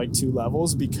amped up like 2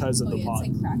 levels because of the pod.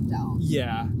 It's like cracked out.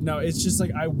 Yeah. No, it's just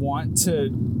like I want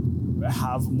to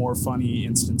have more funny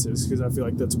instances because I feel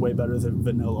like that's way better than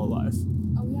vanilla life.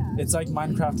 Oh yeah. It's like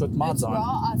Minecraft with mods on.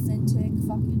 Raw, authentic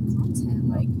fucking content.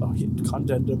 Like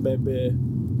content, baby.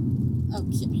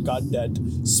 Okay. God dead.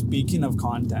 Speaking of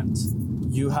content,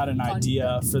 you had an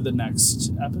idea for the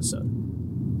next episode.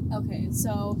 Okay,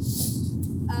 so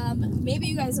maybe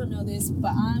you guys don't know this,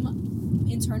 but I'm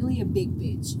internally a big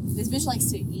bitch. This bitch likes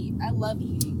to eat. I love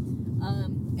eating.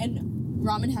 And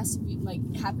ramen happens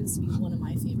to be one of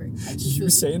my favorite types of You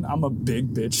food. saying I'm a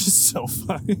big bitch is so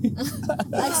funny.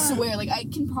 I swear, like I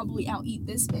can probably out-eat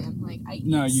this man. Like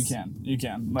No, you can.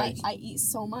 Like I eat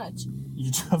so much. You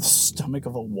do have the stomach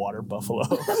of a water buffalo.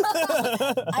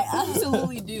 I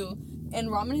absolutely do. And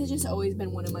ramen has just always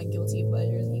been one of my guilty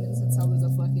pleasures, even since I was a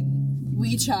fucking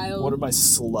wee child. What are my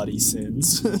slutty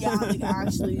sins? Yeah, like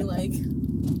actually.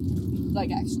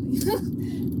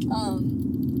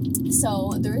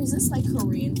 So there is this like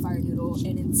Korean fire noodle,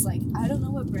 and it's like, I don't know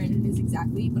what brand it is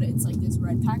exactly, but it's like this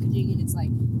red packaging, and it's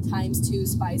like ×2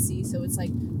 spicy, so it's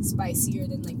like spicier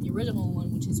than like the original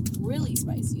one, which is really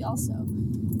spicy also.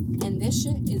 And this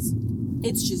shit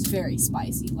it's just very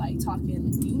spicy, like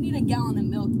talking, you need a gallon of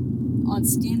milk on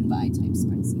standby type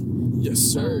spicy. Yes,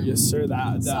 sir. Yes, sir.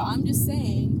 That. So I'm just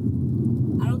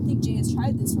saying, I don't think Jay has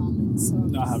tried this ramen. So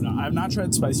No, I have not. I have not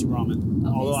tried spicy ramen.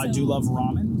 Okay, although I do love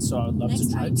ramen, so I would love to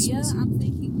try it. Next idea, I'm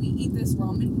thinking we eat this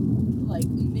ramen like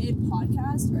mid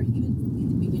podcast or even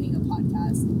in the beginning of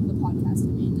podcast, the podcast I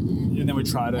mean, And then we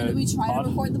try to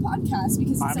record the podcast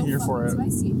because it's I'm so here fucking for it.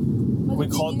 spicy. But We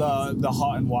call it the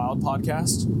Hot and Wild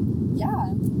podcast.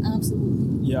 Yeah, absolutely.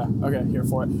 Yeah, okay, here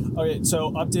for it. Okay,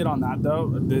 so update on that though.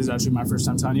 This is actually my first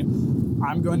time telling you.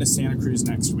 I'm going to Santa Cruz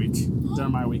next week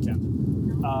during my weekend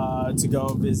to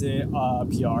go visit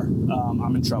PR.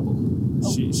 I'm in trouble.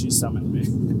 Oh. She summoned me.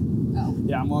 Oh,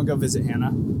 Yeah, I'm going to go visit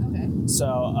Hannah. okay. So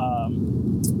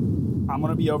I'm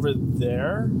going to be over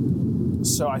there.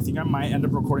 So I think I might end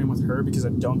up recording with her because I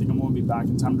don't think I'm going to be back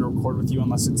in time to record with you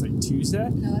unless it's like Tuesday.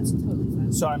 No, that's totally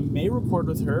fine. So I may record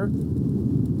with her,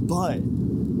 but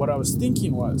what I was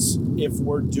thinking was if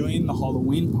we're doing the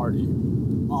Halloween party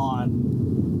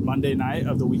on Monday night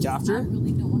of the week I after,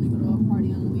 really don't want to go to a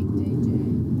party on a weekday,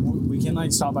 Jay. we can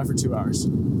like stop by for 2 hours.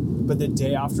 But the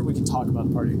day after, we can talk about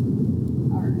the party.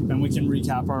 Alright. And we can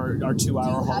recap our 2 hour Do you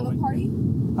have Halloween. a party?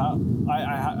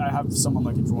 I have someone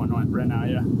looking for one right now,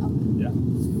 yeah. Okay. Yeah.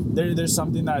 There's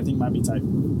something that I think might be tight.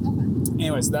 Okay.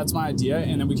 Anyways, that's my idea,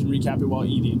 and then we can recap it while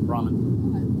eating ramen.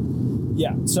 Okay.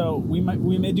 Yeah, so we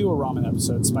may do a ramen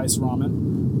episode, spice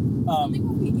ramen. I don't think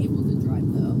we'll be able to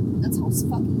drive though. That's how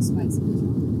fucking spicy this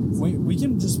ramen is. We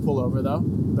can just pull over though.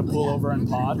 The pull over and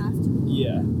we're gonna pod. have to.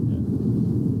 Yeah.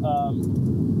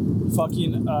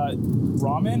 Fucking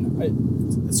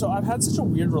ramen. So I've had such a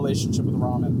weird relationship with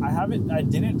ramen. I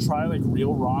didn't try like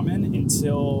real ramen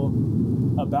until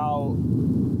about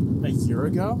a year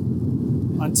ago.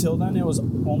 Until then, it was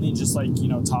only just like,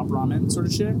 top ramen sort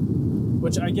of shit,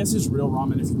 which I guess is real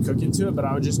ramen if you cook into it. But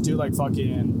I would just do like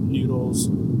fucking noodles,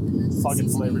 And then fucking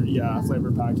flavor, seasoning.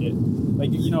 flavor packet,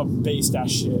 like based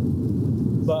ass shit.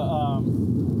 But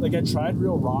like I tried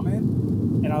real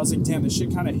ramen, and I was like, damn, this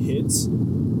shit kind of hits.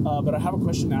 But I have a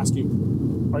question to ask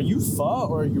you: are you pho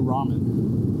or are you ramen?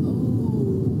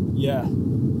 Oh. Yeah,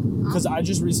 because I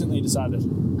just recently decided.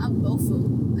 I'm both of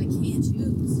them. I can't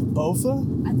choose.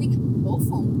 Bofa? I think both of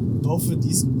them. Both of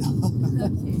these?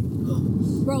 Okay.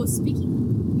 Bro,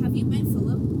 speaking, have you met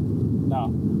Philip?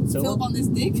 No. Philip on this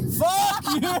dick? Fuck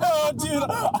you,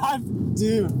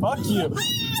 dude. Fuck you.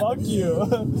 Fuck you.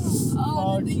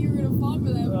 Oh, I didn't think you were gonna fall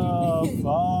for that. Oh,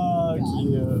 fuck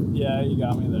you. Yeah, you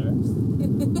got me there.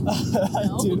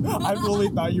 Dude, I really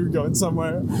thought you were going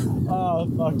somewhere. Oh,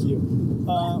 fuck you.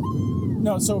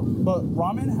 No, but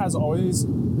ramen has always,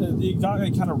 it got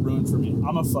like, kind of ruined for me.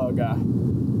 I'm a pho guy.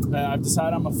 And I've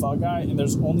decided I'm a pho guy, and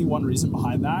there's only one reason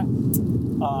behind that.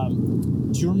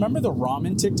 Do you remember the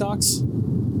ramen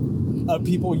TikToks of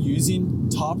people using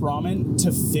top ramen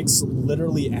to fix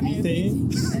literally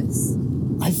anything? Yes.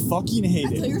 I fucking hate I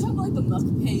thought it. you were talking about like the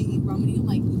mukbang ramen. I'm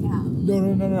like, yeah.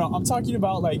 No. I'm talking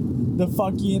about like the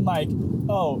fucking like,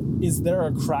 oh, is there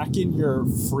a crack in your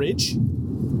fridge?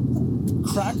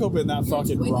 Crack open that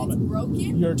fucking ramen.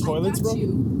 Broken? Your toilet's I got broken?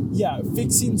 you. Yeah,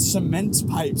 fixing cement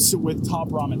pipes with top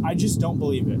ramen. I just don't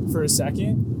believe it for a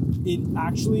second. It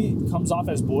actually comes off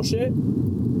as bullshit.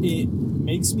 It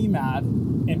makes me mad.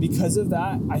 And because of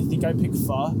that, I think I pick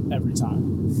pho every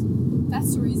time.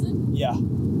 That's the reason? Yeah.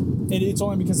 And it's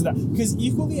only because of that. Because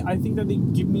equally, I think that they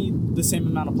give me the same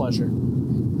amount of pleasure.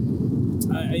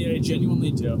 I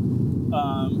genuinely do.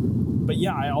 But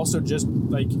yeah, I also just,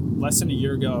 like, less than a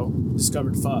year ago,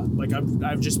 discovered pho. Like,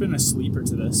 I've just been a sleeper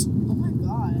to this. Oh my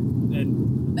god.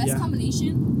 And Best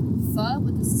combination, pho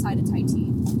with a side of Thai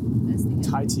tea. Best thing ever.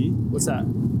 Thai tea? What's that?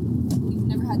 You've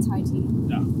never had Thai tea?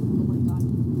 No. Oh my god.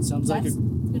 Sounds That's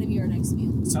gonna be our next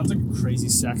meal. Sounds like a crazy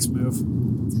sex move.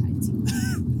 Thai tea.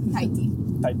 Thai tea.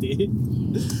 Thai tea?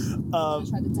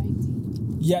 Try the Thai tea.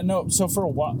 Yeah, no, so for a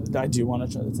while, I do want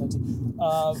to try the Thai tea.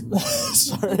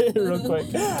 Sorry, real quick.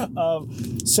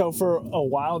 So for a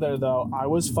while there, though, I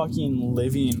was fucking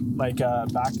living, like,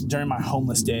 back during my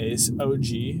homeless days,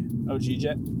 OGJs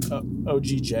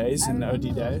and the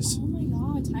OD days. Oh my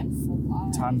god, time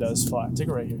flies. Time does fly. Take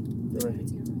it right here.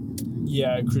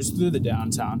 Yeah, cruise through the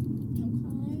downtown.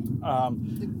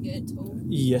 The ghetto.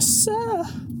 Yes, sir.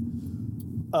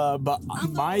 But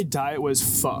my diet was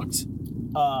fucked.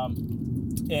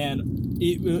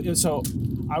 And so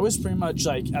I was pretty much,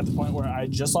 like, at the point where I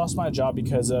just lost my job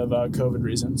because of COVID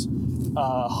reasons,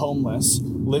 homeless,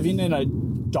 living in a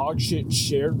dog shit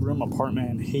shared room apartment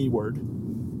in Hayward,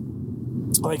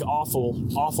 like,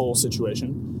 awful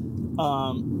situation.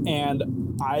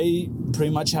 And I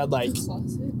pretty much had, like,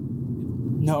 Closet?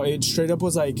 no, it straight up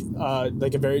was like a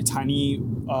very tiny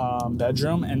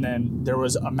bedroom, and then there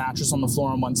was a mattress on the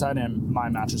floor on one side and my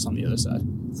mattress on the other side.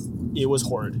 It was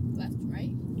horrid. Left,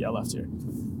 right? Yeah, left here.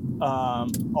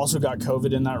 Also got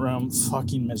COVID in that room.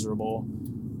 Fucking miserable.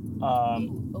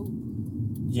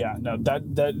 Yeah, no,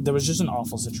 that was just an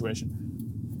awful situation.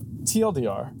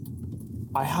 TLDR,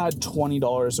 I had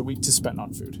 $20 a week to spend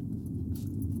on food.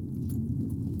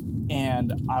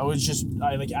 And I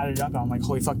added it up and I'm like,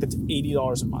 holy fuck, that's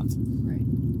 $80 a month. Right.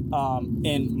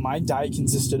 And my diet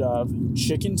consisted of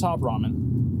chicken top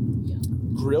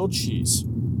ramen, grilled cheese,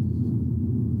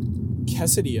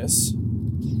 quesadillas,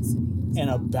 and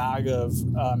a bag of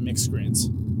mixed greens.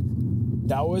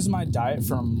 That was my diet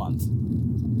for a month.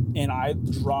 And I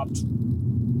dropped,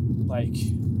 like,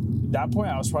 at that point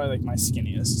I was probably, like, my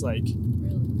skinniest. Like,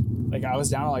 Really? Like, I was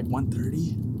down to, like,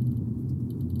 130.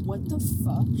 What the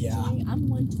fuck? Yeah. Jay? I'm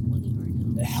 120 right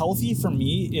now. Healthy for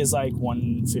me is, like,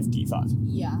 155.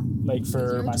 Yeah. Like,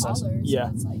 for my size. Taller, Yeah.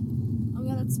 So it's like, oh my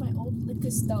god, that's my old liquor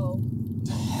stove.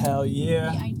 Hell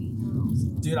yeah. The ID now. So.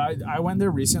 Dude, I went there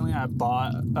recently. I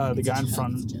bought the guy in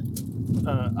front.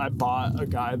 I bought a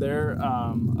guy there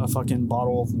a fucking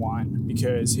bottle of wine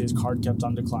because his card kept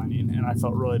on declining, and I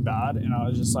felt really bad. And I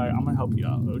was just like, I'm gonna help you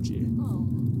out, OG. Oh.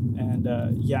 And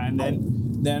yeah, and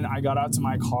then I got out to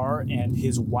my car, and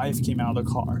his wife came out of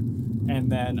the car,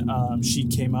 and then she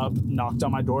came up, knocked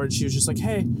on my door, and she was just like,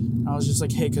 hey. I was just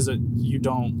like, hey, because you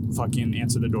don't fucking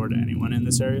answer the door to anyone in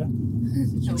this area.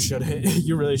 You shouldn't.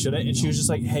 You really shouldn't. And she was just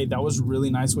like, hey, that was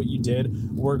really nice what you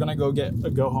did. We're going to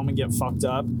go home and get fucked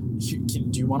up.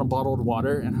 Do you want a bottled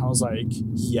water? And I was like,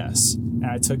 yes. And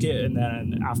I took it. And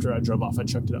then after I drove off, I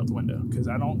chucked it out the window because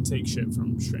I don't take shit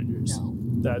from strangers. No.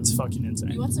 That's fucking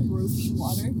insane. You want some roofied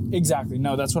water? Exactly.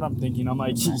 No, that's what I'm thinking. I'm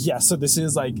like, yeah, so this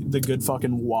is like the good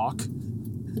fucking walk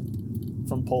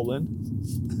from Poland.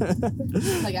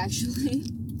 Like, actually?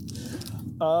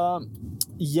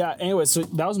 Yeah, anyway, so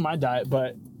that was my diet,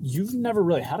 but you've never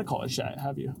really had a college diet,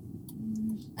 have you?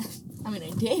 I mean, I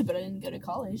did, but I didn't go to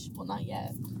college. Well, not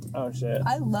yet. Oh, shit.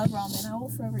 I love ramen. I will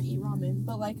forever eat ramen.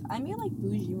 But, like, I mean, like,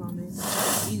 bougie ramen.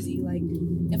 It's easy. Like,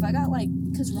 if I got, like,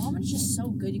 because ramen's just so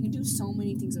good. You can do so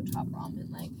many things on top of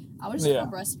ramen. Like, I would just look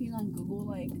up recipes on Google,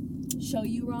 like, show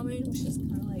you ramen, which is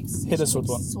kind of like hit us with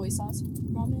one. Soy sauce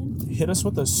ramen. Hit us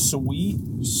with a sweet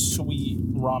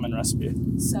ramen recipe.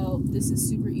 So this is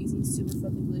super easy, super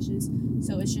fucking delicious.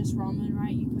 So it's just ramen,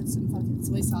 right? You put some fucking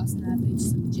soy sauce in that bitch,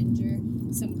 some ginger,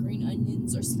 some green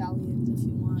onions or scallions if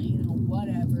you want, you know,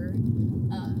 whatever.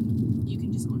 You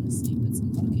can just honestly put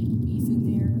some fucking beef in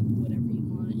there, whatever you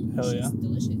want. And Hell it's just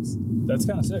delicious. That's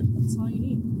kind of sick. That's all you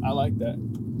need. I like that.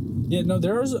 Yeah, no,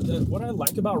 there's what I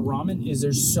like about ramen is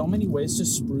there's so many ways to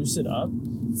spruce it up.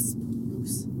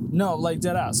 Spruce. No, like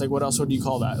dead ass. Like, what else would you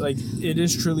call that? Like, it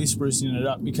is truly sprucing it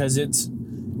up because it's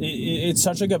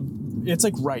such like it's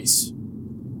like rice.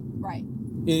 Right.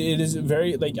 It is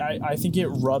very, like, I think it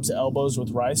rubs elbows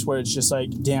with rice where it's just like,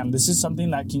 damn, this is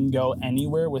something that can go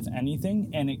anywhere with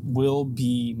anything and it will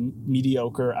be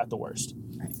mediocre at the worst.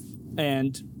 Right.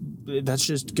 And that's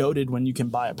just goated when you can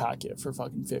buy a packet for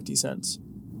fucking 50 cents.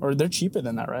 Or they're cheaper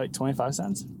than that, right? Like 25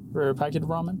 cents for a packet of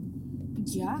ramen?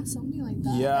 Yeah, something like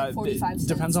that. Yeah, like 45 cents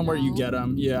depends on where you now. get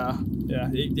them. Yeah.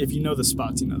 If you know the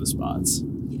spots, you know the spots.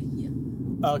 Yeah.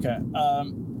 Okay.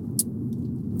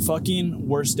 Fucking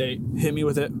worst date. Hit me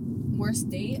with it. Worst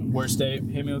date? Worst date?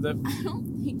 Hit me with it. I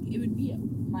don't think it would be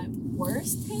my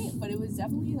worst date, but it was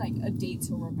definitely like a date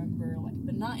to remember, like,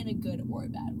 but not in a good or a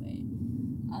bad way.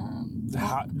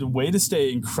 The way to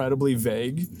stay incredibly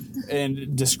vague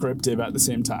and descriptive at the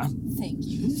same time. Thank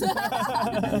you.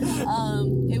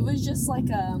 It was just like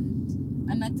I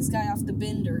met this guy off the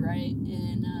Binder, right?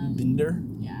 And Binder?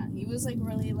 Yeah, he was like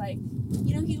really like,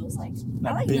 he was like,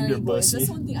 Not I like Binder nerdy boys. bussy. That's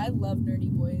one thing, I love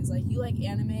nerdy boys. Like, you like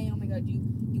anime? Oh my god, you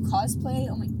cosplay?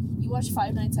 Oh my, you watch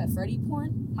Five Nights at Freddy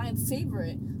porn? My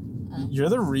favorite. You're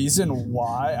the reason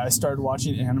why I started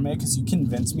watching anime, because you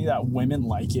convinced me that women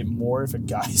like it more if a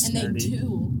guy's and nerdy. they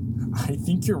do. I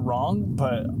think you're wrong,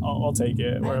 but I'll take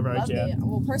it wherever I love can. It.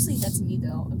 Well, personally, that's me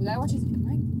though. If a guy watches,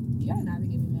 you gotta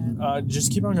navigate me, man.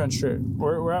 Just keep on going straight.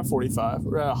 We're at 45.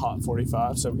 We're at a hot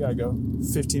 45, so we gotta go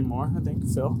 15 more, I think,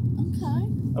 Phil.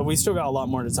 Okay. We still got a lot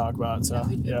more to talk about, so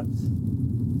yeah.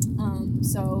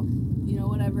 So,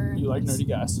 whatever. You like nerdy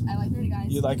guys. I like nerdy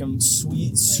guys. You like them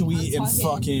sweet, and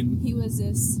fucking... He was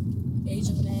this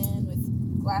Asian man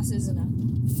with glasses and a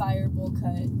fireball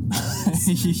cut.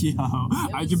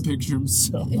 I can picture him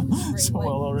so well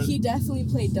already. He definitely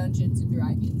played Dungeons and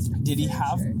Dragons. Did he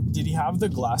have the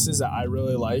glasses that I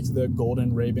really like, the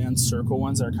golden Ray-Ban circle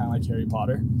ones that are kind of like Harry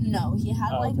Potter? No, he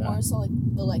had more so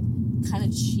the kind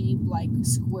of cheap,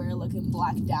 square looking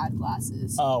black dad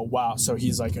glasses. Oh wow, so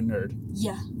he's like a nerd.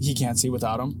 Yeah. He can't see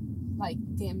without them?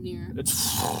 Damn near. It's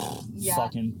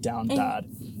fucking down bad.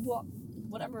 Well,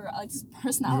 whatever, his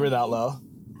personality. You were that low?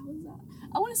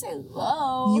 I want to say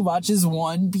low. He watches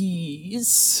One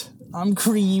Piece. I'm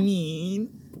creamy.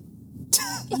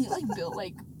 He built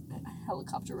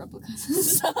helicopter replicas and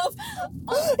stuff.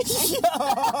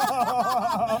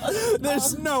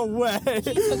 There's no way.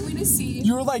 He took me to see.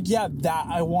 You were like, yeah, that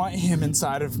I want him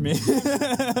inside of me.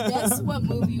 Guess what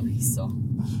movie we saw?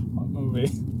 What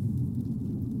movie?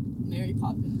 Mary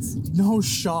Poppins. No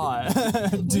shot,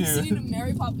 dude. We're sitting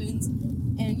Mary Poppins,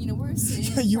 and we're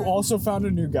sitting. You also found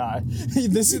a new guy.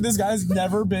 This guy's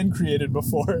never been created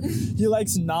before. He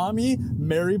likes Nami,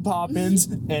 Mary Poppins,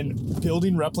 and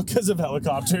building replicas of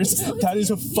helicopters. That is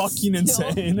fucking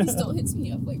insane. He still hits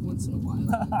me up once in a while.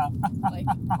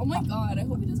 Oh my god, I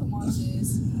hope he doesn't watch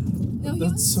this. No, he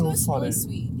was funny. Really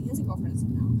sweet. He has a girlfriend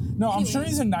now. No, I'm sure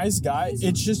he's a nice guy.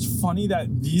 It's just funny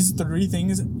that these three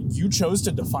things you chose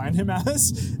to define him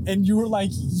as, and you were like,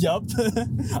 yup.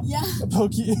 Yeah.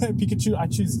 Pikachu, I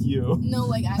choose you.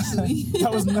 No, actually.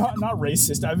 That was not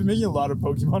racist. I've been making a lot of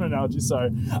Pokemon analogies,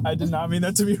 sorry. I did not mean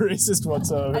that to be racist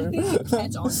whatsoever. I think you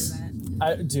catch on to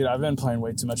that. Dude, I've been playing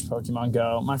way too much Pokemon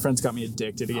Go. My friends got me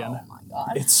addicted again. Oh my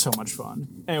god. It's so much fun.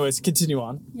 Anyways, continue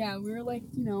on. Yeah, we were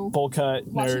bowl cut,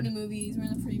 watching nerd. the movies, we're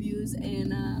in the previews,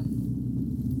 and I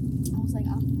was like,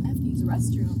 I have to use the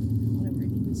restroom, whatever.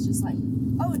 And he was just like,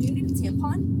 oh, do you need a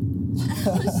tampon? And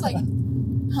I was just like,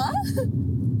 huh?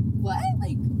 What?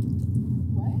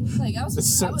 What? I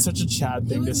was such a Chad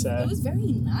thing to say. It was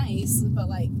very nice, but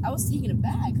I was taken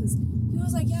aback because he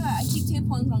was like, yeah, I keep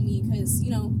tampons on me because,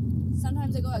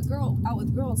 sometimes I go out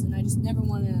with girls and I just never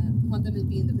want them to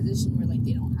be in the position where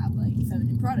they don't have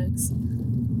feminine products.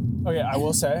 Okay, I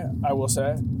will say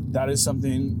that is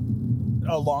something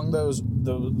along those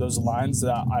lines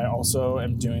that I also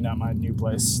am doing at my new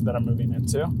place that I'm moving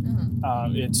into.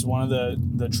 It's one of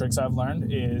the tricks I've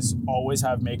learned is always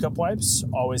have makeup wipes,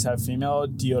 always have female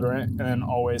deodorant, and then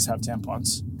always have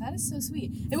tampons. That is so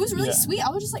sweet. It was really sweet. I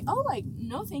was just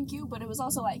no thank you, but it was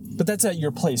also But that's at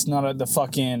your place, not at the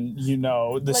fucking,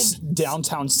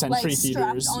 downtown Century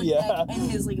Theaters. On deck in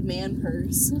his man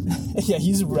purse. Yeah,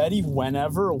 he's ready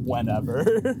whenever.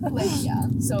 Yeah.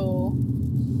 So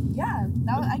yeah,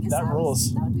 I guess that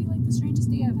rules. That would be the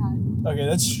strangest day I've had. Okay,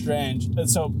 that's strange.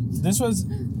 So this was,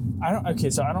 I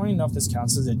don't even know if this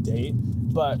counts as a date,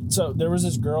 but so there was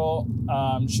this girl,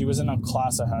 she was in a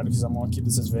class I had, because I'm going to keep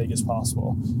this as vague as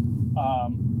possible.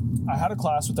 I had a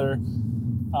class with her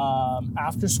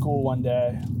after school one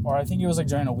day, or I think it was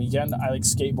during a weekend. I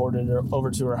skateboarded her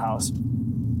over to her house,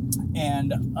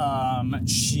 and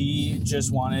she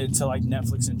just wanted to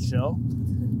Netflix and chill.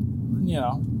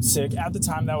 Sick. At the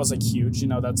time, that was huge.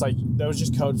 That's that was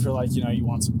just code for you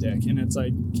want some dick, and it's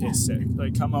okay, sick.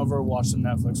 Come over, watch some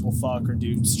Netflix, we'll fuck or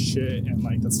do shit, and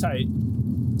that's tight.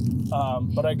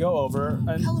 But I go over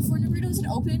and California burritos is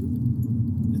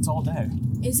open. It's all day.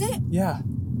 Is it? Yeah.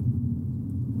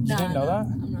 You didn't know that?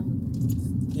 I'm not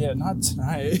hungry. Yeah, not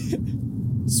tonight.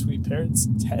 Sweet pear, it's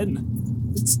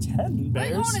 10. It's 10,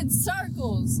 bears. We're going in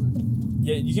circles.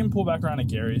 Yeah, you can pull back around at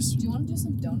Gary's. Do you want to do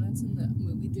some donuts in the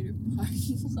movie theater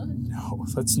parking lot? No,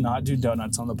 let's not do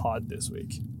donuts on the pod this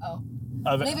week. Oh.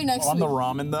 Maybe next on week. the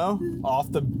ramen though,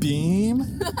 off the beam.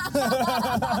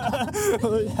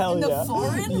 Hell In the yeah.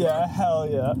 foreign? Yeah, hell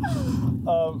yeah.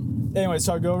 Anyway,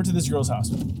 so I go over to this girl's house.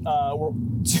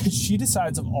 She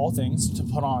decides of all things to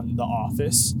put on The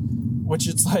Office, which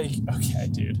it's like, okay,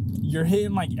 dude, you're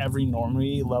hitting like every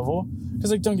normie level.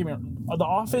 Because like, don't get me wrong, The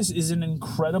Office is an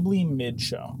incredibly mid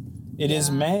show. It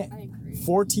is meant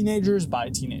for teenagers by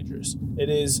teenagers. It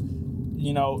is,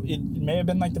 you know, it may have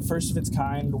been like the first of its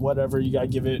kind, whatever, you gotta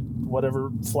give it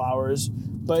whatever flowers,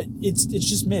 but it's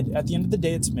just mid. At the end of the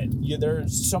day, it's mid. There are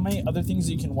so many other things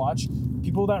that you can watch.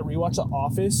 People that rewatch The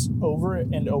Office over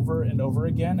and over and over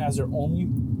again as their only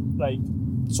like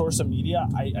source of media,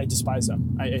 I despise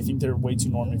them. I think they're way too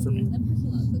normie for me. That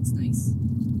parking lot looks nice.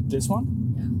 This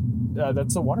one? Yeah.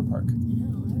 That's a water park. I know,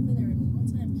 I haven't been there in a long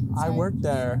time. I worked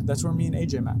there. That's where me and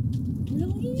AJ met.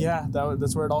 Really? Yeah,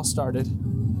 that's where it all started.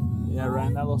 Yeah, right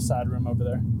in that little side room over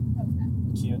there.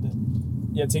 Okay. Cute.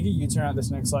 Yeah, take a U-turn at this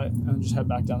next light and then just head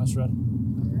back down this road.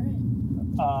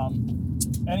 Alright.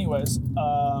 Anyways,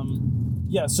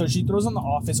 yeah, so she throws on The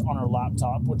Office on her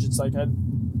laptop, which it's like,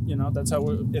 that's how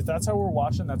if that's how we're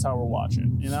watching, that's how we're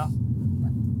watching, you know?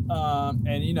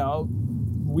 And, you know,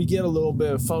 we get a little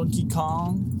bit of Funky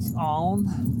Kong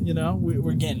on, you know?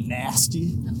 We're getting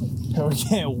nasty. We're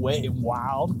getting way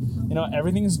wild. You know,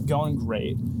 everything's going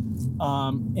great.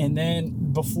 And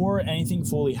then before anything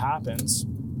fully happens,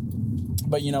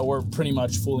 but, you know, we're pretty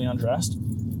much fully undressed,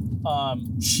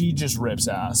 she just rips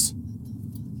ass.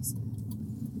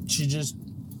 She just...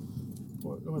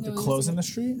 What, the clothes in the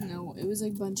street? No, it was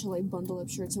like a bunch of like bundle up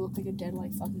shirts. It looked like a dead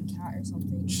like fucking cat or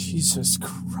something. Jesus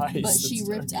Christ. But she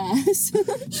ripped ass.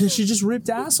 Yeah, she just ripped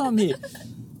ass on me.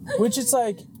 Which it's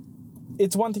like,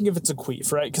 it's one thing if it's a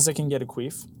queef, right? Because I can get a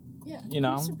queef. Yeah, you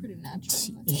know? Queefs are pretty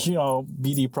natural. You know,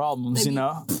 BD problems, you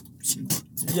know?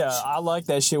 Yeah, I like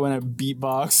that shit when it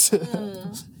beatbox.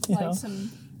 Like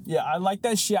some... Yeah, I like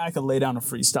that shit I could lay down a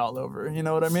freestyle over. You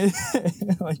know what I mean?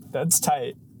 Like, that's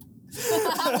tight.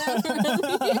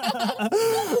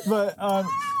 But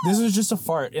this was just a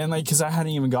fart, and like, because I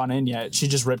hadn't even gone in yet, she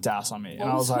just ripped ass on me, and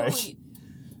I was like,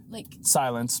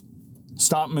 silence,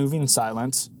 stop moving,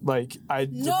 silence. Like like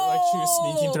she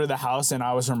was sneaking through the house, and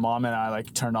I was her mom, and I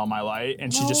like turned on my light,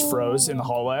 and she just froze in the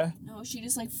hallway. No, she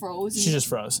just like froze. She just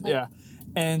froze, yeah.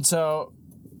 And so,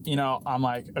 you know, I'm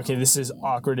like, okay, this is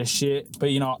awkward as shit,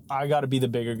 but you know, I got to be the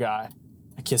bigger guy.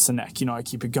 I kiss the neck, you know, I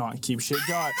keep it going, keep shit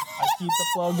going, I keep the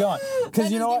flow going.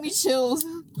 Because you know what? Give me chills.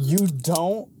 You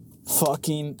don't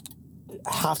fucking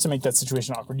have to make that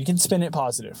situation awkward. You can spin it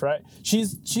positive, right?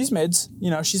 She's mids,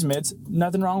 you know, she's mids.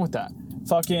 Nothing wrong with that.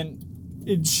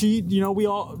 You know,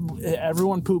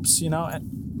 everyone poops, you know.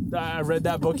 And I read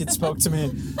that book, it spoke to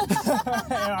me. And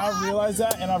I realized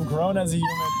that, and I've grown as a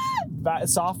human.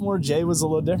 Sophomore Jay was a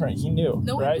little different. He knew,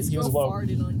 right? He was woke.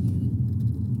 Farted on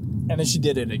you. And then she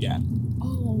did it again.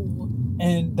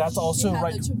 And that's also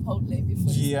right.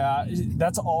 Yeah,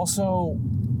 that's also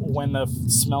when the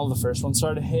smell of the first one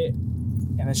started to hit,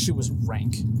 and that shit was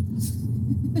rank.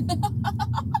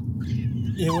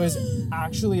 It was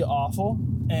actually awful,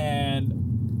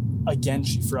 and again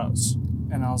she froze,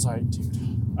 and I was like,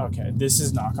 dude, okay, this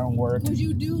is not gonna work. What'd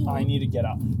you do? I need to get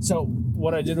out. So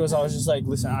what I did was I was just like,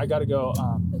 listen, I gotta go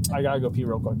pee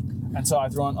real quick, and so I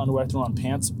threw on underwear, threw on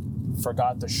pants,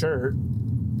 forgot the shirt,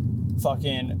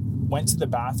 fucking went to the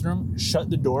bathroom, shut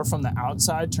the door from the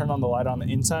outside, turned on the light on the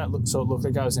inside so it looked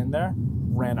like I was in there,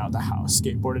 ran out the house,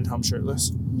 skateboarded home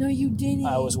shirtless. No, you didn't.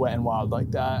 I was wet and wild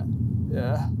like that.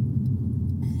 Yeah.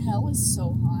 Hell is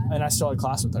so hot. And I still had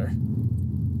class with her.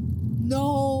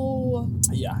 No.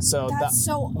 Yeah, so that's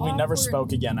so awkward. We never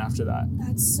spoke again after that.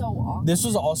 That's so awkward. This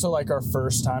was also like our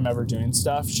first time ever doing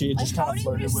stuff. She had just kind of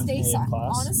flirted with me in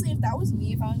class. Honestly, if that was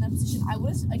me, if I was in that position, I would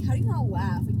have, like, how do you not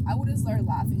laugh? Like, I would have started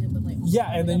laughing and been like,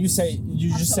 yeah, and then you just say,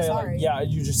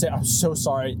 I'm so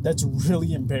sorry. That's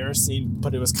really embarrassing,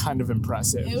 but it was kind of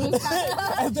impressive. It was kind of,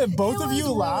 and then both of you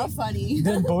really laugh. Funny.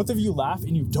 Then both of you laugh,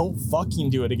 and you don't fucking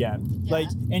do it again. Yeah. Like,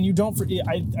 and you don't.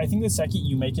 I think the second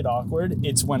you make it awkward,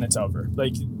 it's when it's over.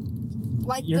 Like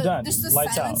you're done. Just the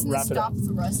Lights silence out. and Wrap it up. Stop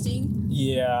thrusting.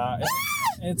 Yeah.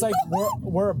 And it's like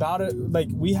we're about it. Like,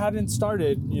 we hadn't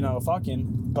started, you know, fucking,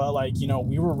 but like, you know,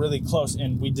 we were really close,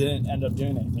 and we didn't end up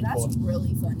doing anything. That's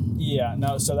really funny. Yeah.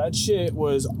 No. So that shit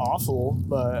was awful,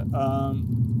 but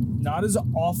not as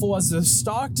awful as the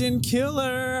Stockton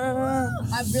killer.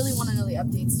 I really want to know the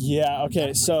updates. Yeah.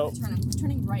 Okay. So I'm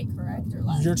turning right, correct, or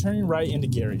left? You're turning right into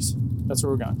Gary's. That's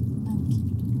where we're going.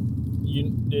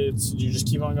 You just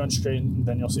keep on going straight, and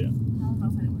then you'll see it. I don't know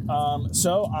if I know where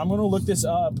so I'm gonna look this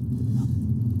up.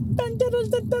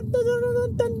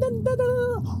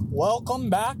 Welcome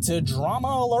back to Drama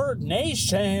Alert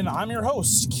Nation. I'm your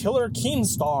host, Killer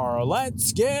Keemstar.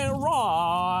 Let's get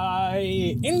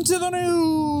right into the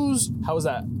news. How was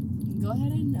that? Go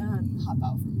ahead and hop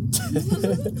out for me.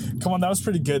 Come on, that was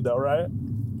pretty good though, right?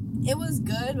 It was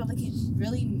good, but like it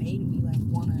really made me like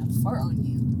want to fart on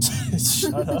you.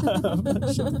 Shut up.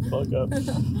 Shut the fuck up.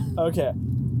 Okay,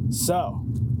 so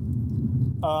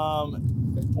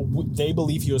they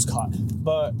believe he was caught,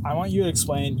 but I want you to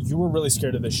explain. You were really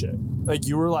scared of this shit. Like,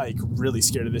 you were like really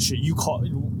scared of this shit.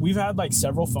 We've had like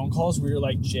several phone calls where you're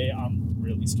like, Jay, I'm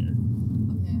really scared.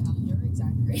 Okay, you're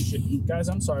exaggerating. Guys,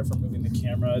 I'm sorry for moving the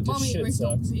camera. This shit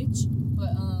sucks. Bitch.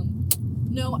 But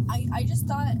no, I just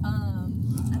thought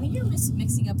I think you're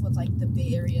mixing up with like the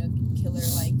Bay Area killer,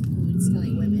 like who's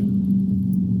killing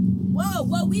women. Whoa!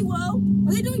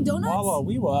 Are they doing donuts?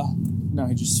 Whoa. No,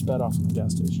 he just sped off from the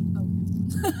gas station. Okay.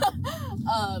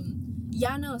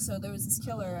 So there was this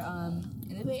killer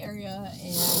in the Bay Area,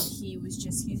 and he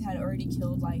had already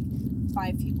killed like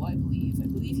 5 people, I believe. I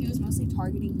believe he was mostly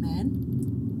targeting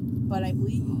men, but I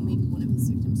believe maybe one of his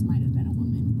victims might have been a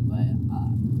woman.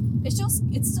 But it's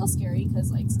still scary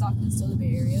because like Stockton's still the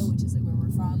Bay Area, which is like where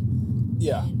we're from.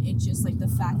 Yeah. And it's just like the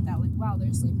fact that like, wow,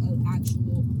 there's like an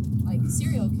actual like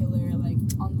serial killer like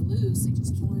on the loose, like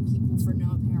just killing people for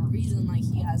no apparent reason. Like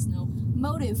he has no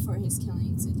motive for his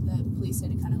killings. The police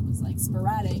said it kind of was like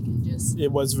sporadic and just.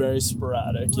 It was very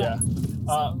sporadic, right.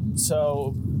 Yeah.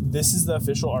 So this is the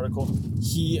official article.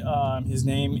 His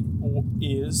name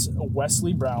is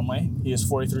Wesley Brownlee. He is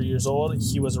 43 years old.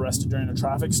 He was arrested during a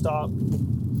traffic stop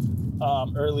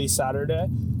early Saturday.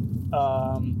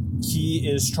 He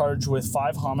is charged with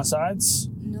 5 homicides.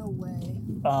 No way.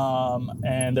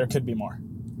 And there could be more.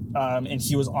 And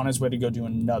he was on his way to go do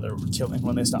another killing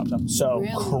when they stopped him. So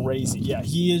really? Crazy. Yeah,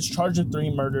 he is charged with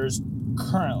 3 murders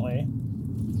currently.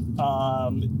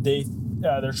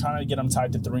 They're trying to get him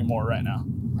tied to 3 more right now.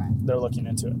 Right. They're looking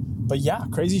into it. But yeah,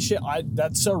 crazy shit.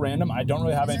 That's so random. I don't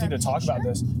really have anything to talk about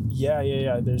this.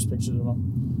 Yeah. There's pictures of him.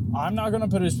 I'm not going to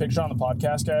put his picture on the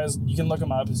podcast, guys. You can look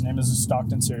him up. His name is a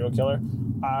Stockton serial killer.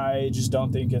 I just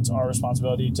don't think it's our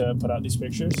responsibility to put out these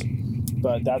pictures.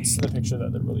 But that's the picture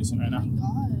that they're releasing right now. Oh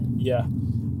my God. Yeah.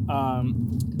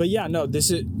 But yeah, no,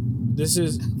 this is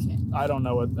okay. I don't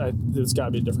know it's got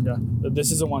to be a different guy. But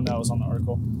this is the one that was on the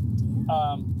article.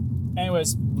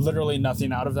 Anyways, literally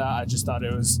nothing out of that. I just thought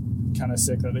it was kind of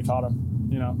sick that they caught him.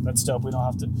 You know, that's dope. We don't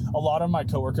have to. A lot of my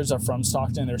coworkers are from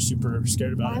Stockton. They're super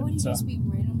scared about it. Why would he just be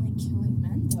randomly killing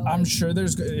men, though? I'm sure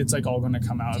it's like all going to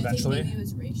come out eventually. Do you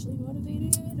think maybe it was racially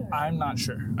motivated? Or? I'm not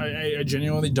sure. I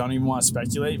genuinely don't even want to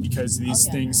speculate because these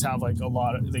things have like a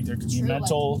lot of like there could be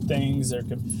mental things. There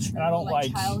could, and I don't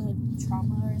like childhood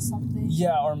trauma or something.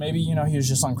 Yeah, or maybe he was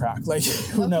just on crack. Like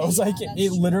who knows? Like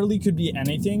it literally could be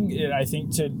anything. I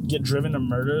think to get driven to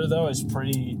murder though is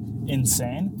pretty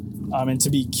insane. And to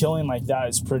be killing like that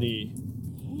is pretty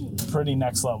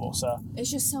next level. So it's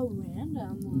just so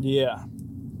random. Yeah.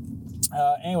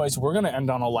 Anyways, we're gonna end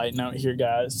on a light note here,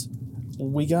 guys.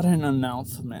 We got an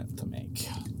announcement to make.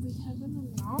 We have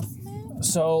an announcement?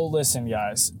 So listen,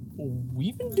 guys,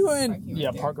 we've been doing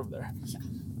park over there. Yeah.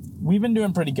 We've been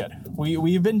doing pretty good.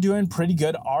 We've been doing pretty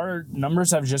good. Our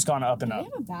numbers have just gone up and up.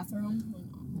 Do they have a bathroom?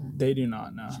 They do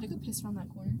not, no. Should I go piss around that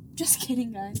corner? Just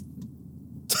kidding, guys.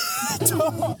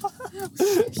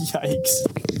 Yikes.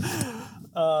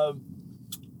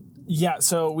 Yeah,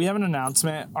 so we have an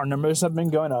announcement. Our numbers have been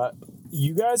going up.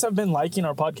 You guys have been liking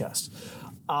our podcast.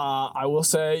 I will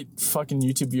say, fucking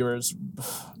YouTube viewers,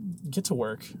 get to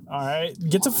work, all right?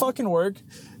 Get to fucking work.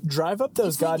 Drive up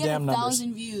those goddamn numbers.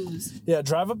 1,000 views. Yeah,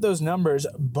 drive up those numbers,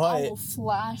 but I will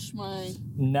flash my...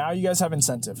 Now you guys have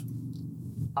incentive.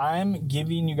 I'm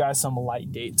giving you guys some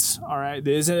light dates, all right?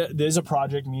 There's a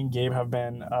project me and Gabe have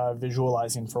been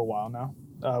visualizing for a while now.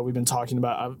 We've been talking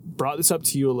about. I've brought this up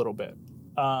to you a little bit.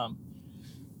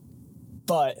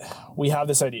 But we have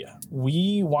this idea.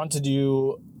 We want to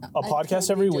do a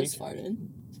podcast every week. Farted.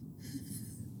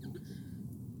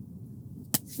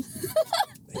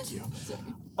 Thank you.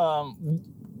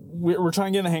 We're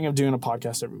trying to get in the hang of doing a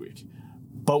podcast every week.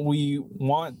 But we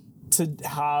want to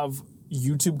have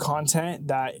YouTube content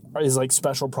that is like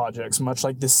special projects, much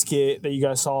like the skit that you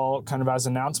guys saw kind of as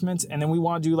announcements. And then we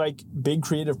want to do like big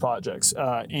creative projects.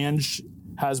 Ange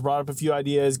has brought up a few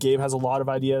ideas. Gabe has a lot of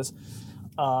ideas.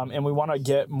 And we want to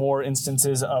get more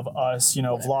instances of us,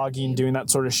 vlogging, doing that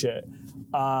sort of shit.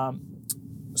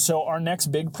 So our next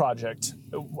big project,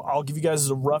 I'll give you guys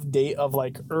a rough date of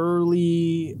like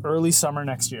early summer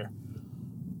next year.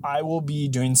 I will be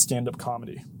doing stand-up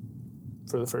comedy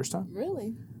for the first time.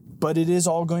 Really? But it is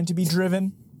all going to be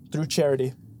driven through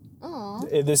charity.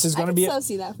 This is going to be so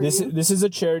see that for you. This is a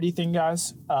charity thing,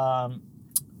 guys.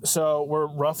 So we're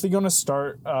roughly going to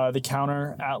start the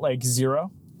counter at like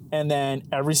 0, and then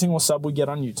every single sub we get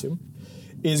on YouTube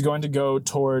is going to go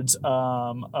towards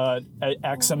a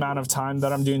X amount of time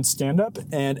that I'm doing stand-up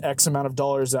and X amount of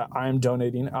dollars that I'm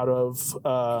donating out of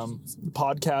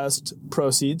podcast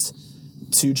proceeds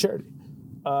to charity.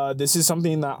 This is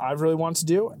something that I've really wanted to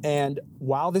do, and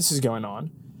while this is going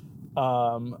on,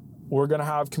 we're going to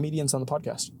have comedians on the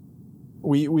podcast.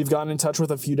 We've gotten in touch with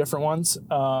a few different ones,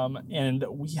 and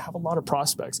we have a lot of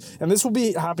prospects. And this will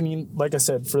be happening, like I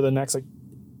said, for the next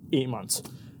 8 months.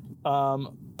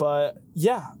 But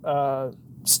yeah,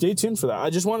 stay tuned for that.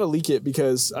 I just want to leak it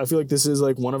because I feel like this is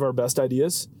one of our best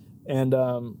ideas, and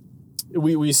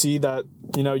we see that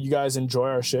you guys enjoy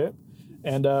our shit,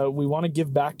 and we want to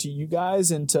give back to you guys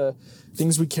and to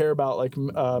things we care about, like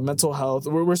mental health.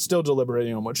 We're still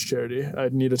deliberating on which charity. I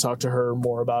need to talk to her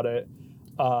more about it.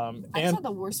 I just had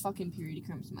the worst fucking period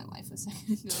cramps in my life a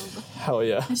second ago. Hell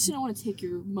yeah. I just didn't want to take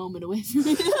your moment away from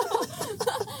me.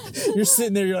 You're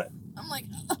sitting there, you're like, I'm like,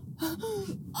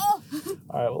 All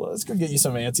right, well, let's go get you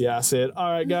some anti-acid.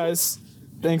 All right, guys.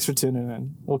 Thanks for tuning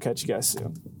in. We'll catch you guys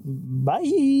soon.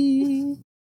 Bye.